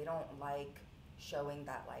times they don't like showing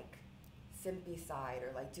that like simpy side,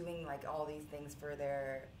 or like doing like all these things for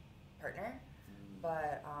their partner.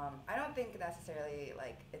 But I don't think necessarily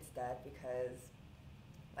like it's dead, because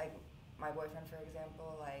like my boyfriend, for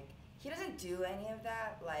example, like he doesn't do any of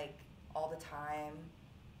that like all the time,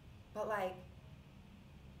 but like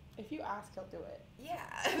if you ask, he'll do it.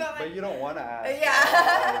 Yeah. But you don't want to ask.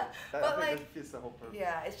 Yeah. But like, that defeats the whole purpose.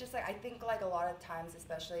 Yeah, it's just like, I think like a lot of times,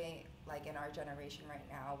 especially like in our generation right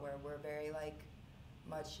now, where we're very like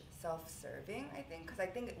much self-serving, I think, because I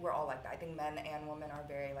think we're all like that. I think men and women are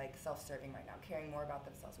very like self-serving right now, caring more about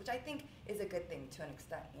themselves, which I think is a good thing to an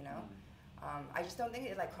extent, you know? I just don't think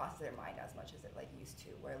it like crosses their mind as much as it like used to,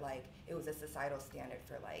 where like it was a societal standard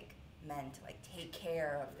for like men to like take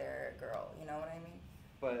care of their girl, you know what I mean?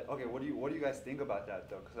 But okay, what do you guys think about that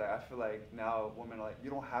though? Because I feel like now women are like, you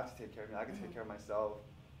don't have to take care of me. I can take care of myself.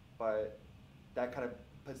 But that kind of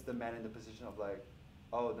puts the man in the position of like,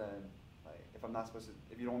 oh, then like if I'm not supposed to,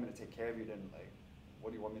 if you don't want me to take care of you, then like,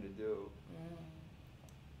 what do you want me to do?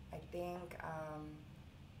 I think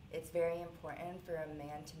it's very important for a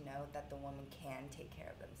man to know that the woman can take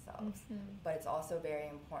care of themselves, but it's also very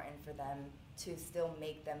important for them to still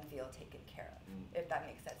make them feel taken care of, if that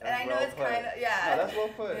makes sense. That's and I know it's kind of, No, that's well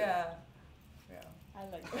put. Yeah. I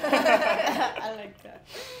like that. I like that.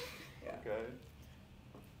 Yeah. Okay.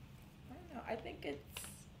 I don't know. I think it's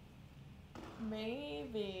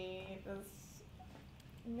maybe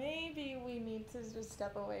we need to just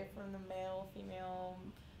step away from the male, female,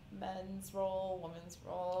 men's role, women's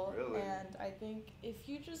role. Really? And I think if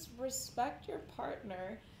you just respect your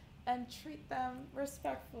partner and treat them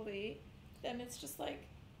respectfully, then it's just like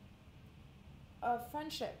a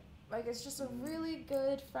friendship. Like, it's just a really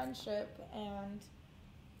good friendship, and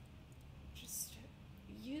just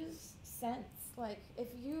use sense. Like, if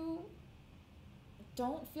you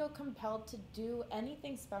don't feel compelled to do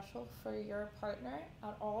anything special for your partner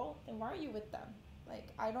at all, then why are you with them?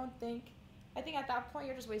 Like, I think at that point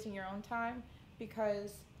you're just wasting your own time,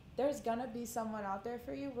 because there's gonna be someone out there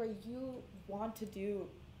for you where you want to do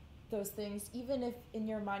those things, even if in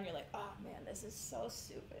your mind you're like, oh man, this is so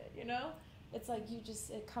stupid, you know? It's like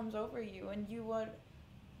it comes over you, and you would,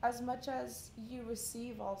 as much as you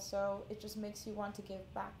receive also, it just makes you want to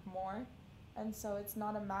give back more. And so it's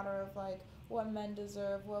not a matter of like what men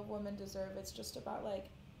deserve, what women deserve. It's just about like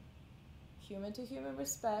human to human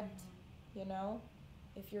respect, you know?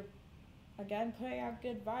 If you're, again, putting out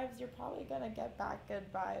good vibes, you're probably gonna get back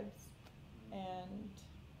good vibes. And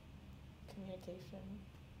communication.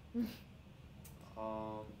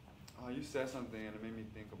 You said something and it made me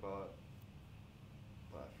think about,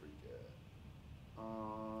 but I forget.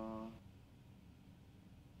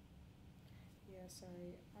 Yeah,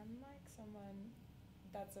 sorry. I'm like someone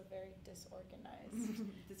that's a very disorganized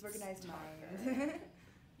Disorganized talker. mind.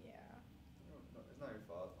 Yeah. No, it's not your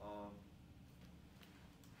fault.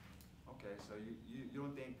 Okay, so you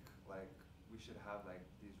don't think like we should have like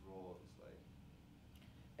these roles, like?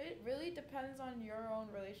 It really depends on your own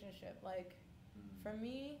relationship. Like, for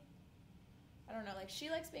me, I don't know, like, she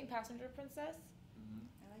likes being passenger princess.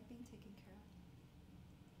 I like being taken care of.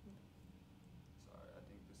 Sorry, I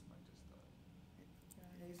think this mic just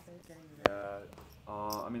died.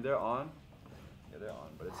 Yeah. I mean, they're on. Yeah, they're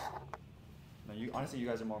on, but it's. No, honestly, you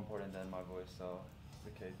guys are more important than my voice, so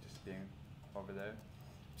it's okay just being over there.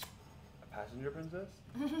 A passenger princess?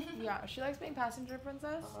 Yeah, she likes being passenger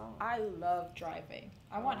princess. Uh-huh. I love driving.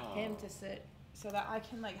 I want him to sit so that I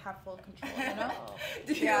can like have full control, you know?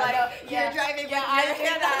 Do you you're driving? Yeah, I do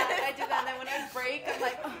that. I do that. And then when I brake, I'm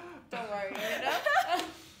like, oh, don't worry, you know?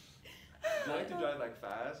 Do you like to drive like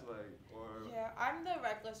fast, like, or? Yeah, I'm the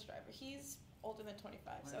reckless driver. He's older than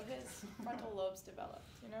 25, so his frontal lobe's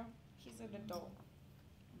developed, you know? He's an adult.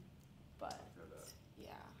 But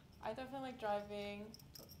yeah, I definitely like driving.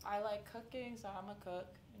 I like cooking, so I'm a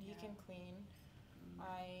cook, and he can clean.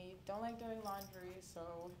 I don't like doing laundry,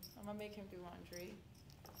 so I'm gonna make him do laundry.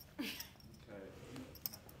 Okay.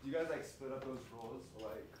 Do you guys like split up those roles?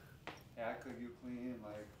 Like, hey, I cook, you clean,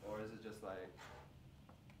 like, or is it just like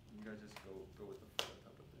you guys just go with the flow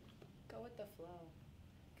type of thing? Go with the flow,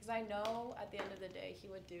 because I know at the end of the day he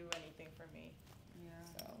would do anything for me. Yeah.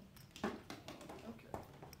 So. Okay.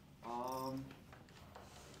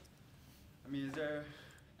 I mean, is there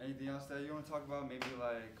anything else that you want to talk about? Maybe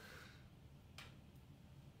like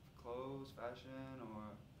clothes, fashion,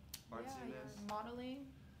 or artsiness? Yeah, modeling.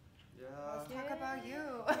 Yeah. Let's talk about you.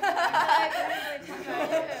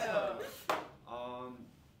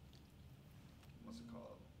 What's it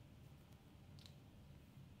called?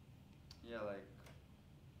 Yeah, like,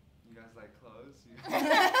 you guys like clothes?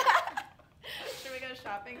 Should we go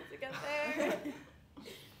shopping together?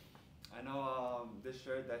 I know this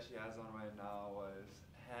shirt that she has on right now was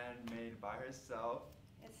handmade by herself.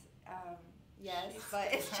 It's yes, but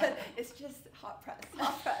it's just hot press.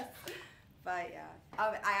 But yeah,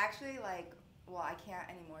 I actually like. Well, I can't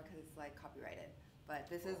anymore because it's like copyrighted. But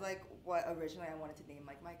this is like what originally I wanted to name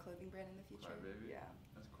like my clothing brand in the future. Cry Baby? Yeah.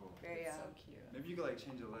 That's cool. Very so cute. Maybe you could like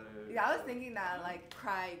change the letter. Yeah, I was thinking that like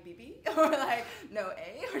Cry BB or like no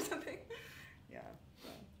A or something. Yeah.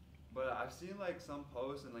 But I've seen like some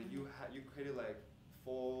posts and like you created like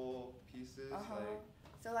full pieces like.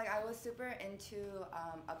 So like I was super into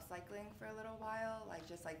upcycling for a little while, like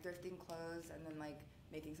just like thrifting clothes and then like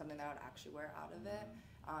making something that I would actually wear out of it.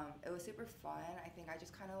 It was super fun. I think I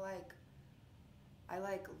just kind of like I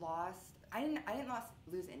didn't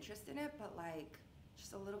lose interest in it, but like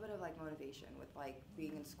just a little bit of like motivation with like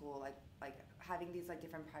being in school, like having these like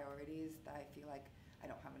different priorities that I feel like I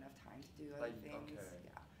don't have enough time to do other things. Okay.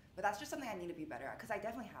 Yeah. But that's just something I need to be better at because I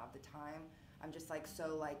definitely have the time. I'm just like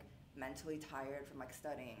so like mentally tired from like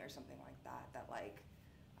studying or something like that like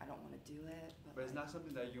I don't want to do it. But it's not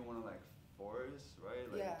something that you want to like force, right?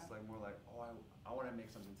 Like yeah. It's like more like, oh, I want to make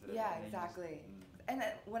something today. Yeah, exactly. And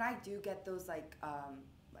then when I do get those like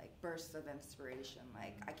bursts of inspiration,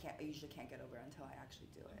 like I usually can't get over it until I actually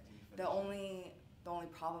do it. The only the only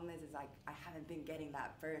problem is like I haven't been getting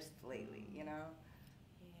that burst lately, you know?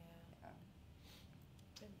 Yeah.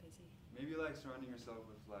 Been busy. Maybe like surrounding yourself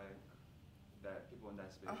with like that people in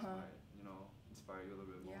that space might, you know, inspire you a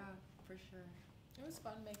little bit more. Yeah, for sure. It was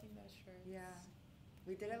fun making those shirts. Yeah.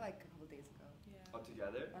 We did it like a couple days ago. Yeah. All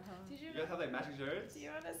together? Did You guys have like matching shirts? Do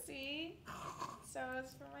you want to see? So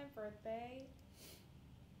it's for my birthday.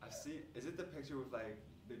 I've seen. Is it the picture with like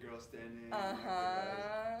the girl standing?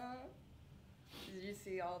 Did you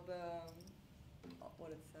see all the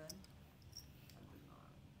what it said? I did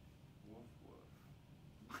not. Woof woof.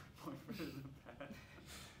 My boyfriend is a bad.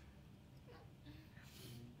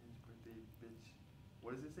 Birthday bitch.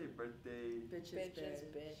 What does it say? Birthday. Bitches,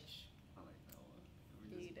 bitch. I like that one.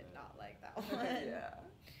 He did not like that one. Yeah.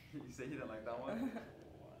 You say he didn't like that one?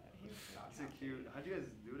 He's not It's so cute. How'd you guys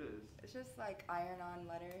do this? It's just like iron-on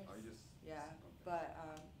letters. Oh, you just. Yeah. Okay. But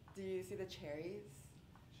do you see the cherries?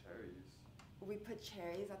 Cherries. We put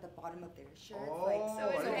cherries at the bottom of their shirts. Oh, like, so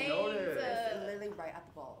it I didn't hangs, notice. it's literally right at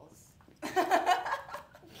the balls.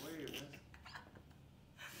 Wait,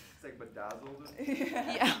 it's like bedazzled.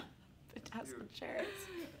 Yeah. Bedazzled shirts.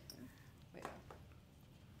 Wait.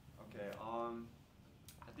 Okay.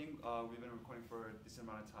 I think we've been recording for a decent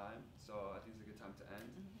amount of time, so I think it's a good time to end.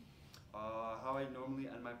 How I normally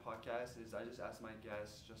end my podcast is I just ask my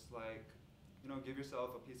guests, just like, you know, give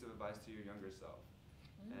yourself a piece of advice to your younger self.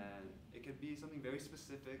 And it could be something very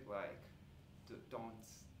specific, like, don't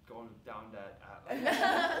go down that alley.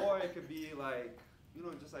 Or it could be like, you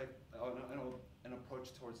know, just like an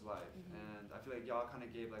approach towards life. And I feel like y'all kind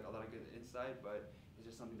of gave like a lot of good insight, but it's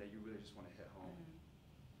just something that you really just want to hit home.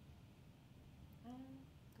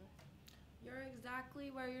 You're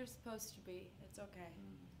exactly where you're supposed to be. It's okay.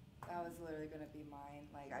 That was literally gonna be mine.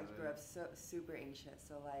 Like I grew up super anxious,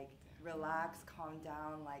 so like relax, calm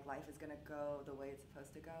down. Like life is gonna go the way it's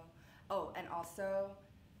supposed to go. Oh, and also,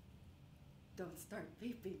 don't start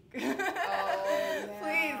vaping. Please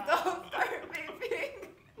don't start vaping.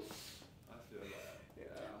 I feel that. Yeah.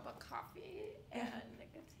 But coffee and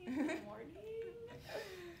nicotine in the morning.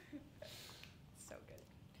 So good.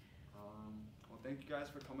 Well, thank you guys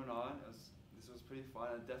for coming on. This was pretty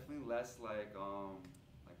fun. And definitely less like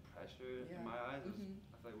pressure in my eyes. I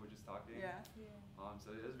feel like we're just talking. Yeah.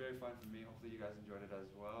 So it was very fun for me. Hopefully you guys enjoyed it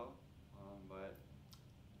as well. But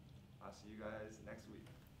I'll see you guys next week.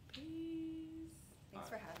 Peace. Thanks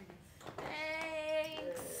for having us.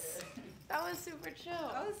 Thanks. That was super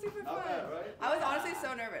chill. That was super Not fun. bad, right? I was honestly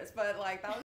so nervous, but like that was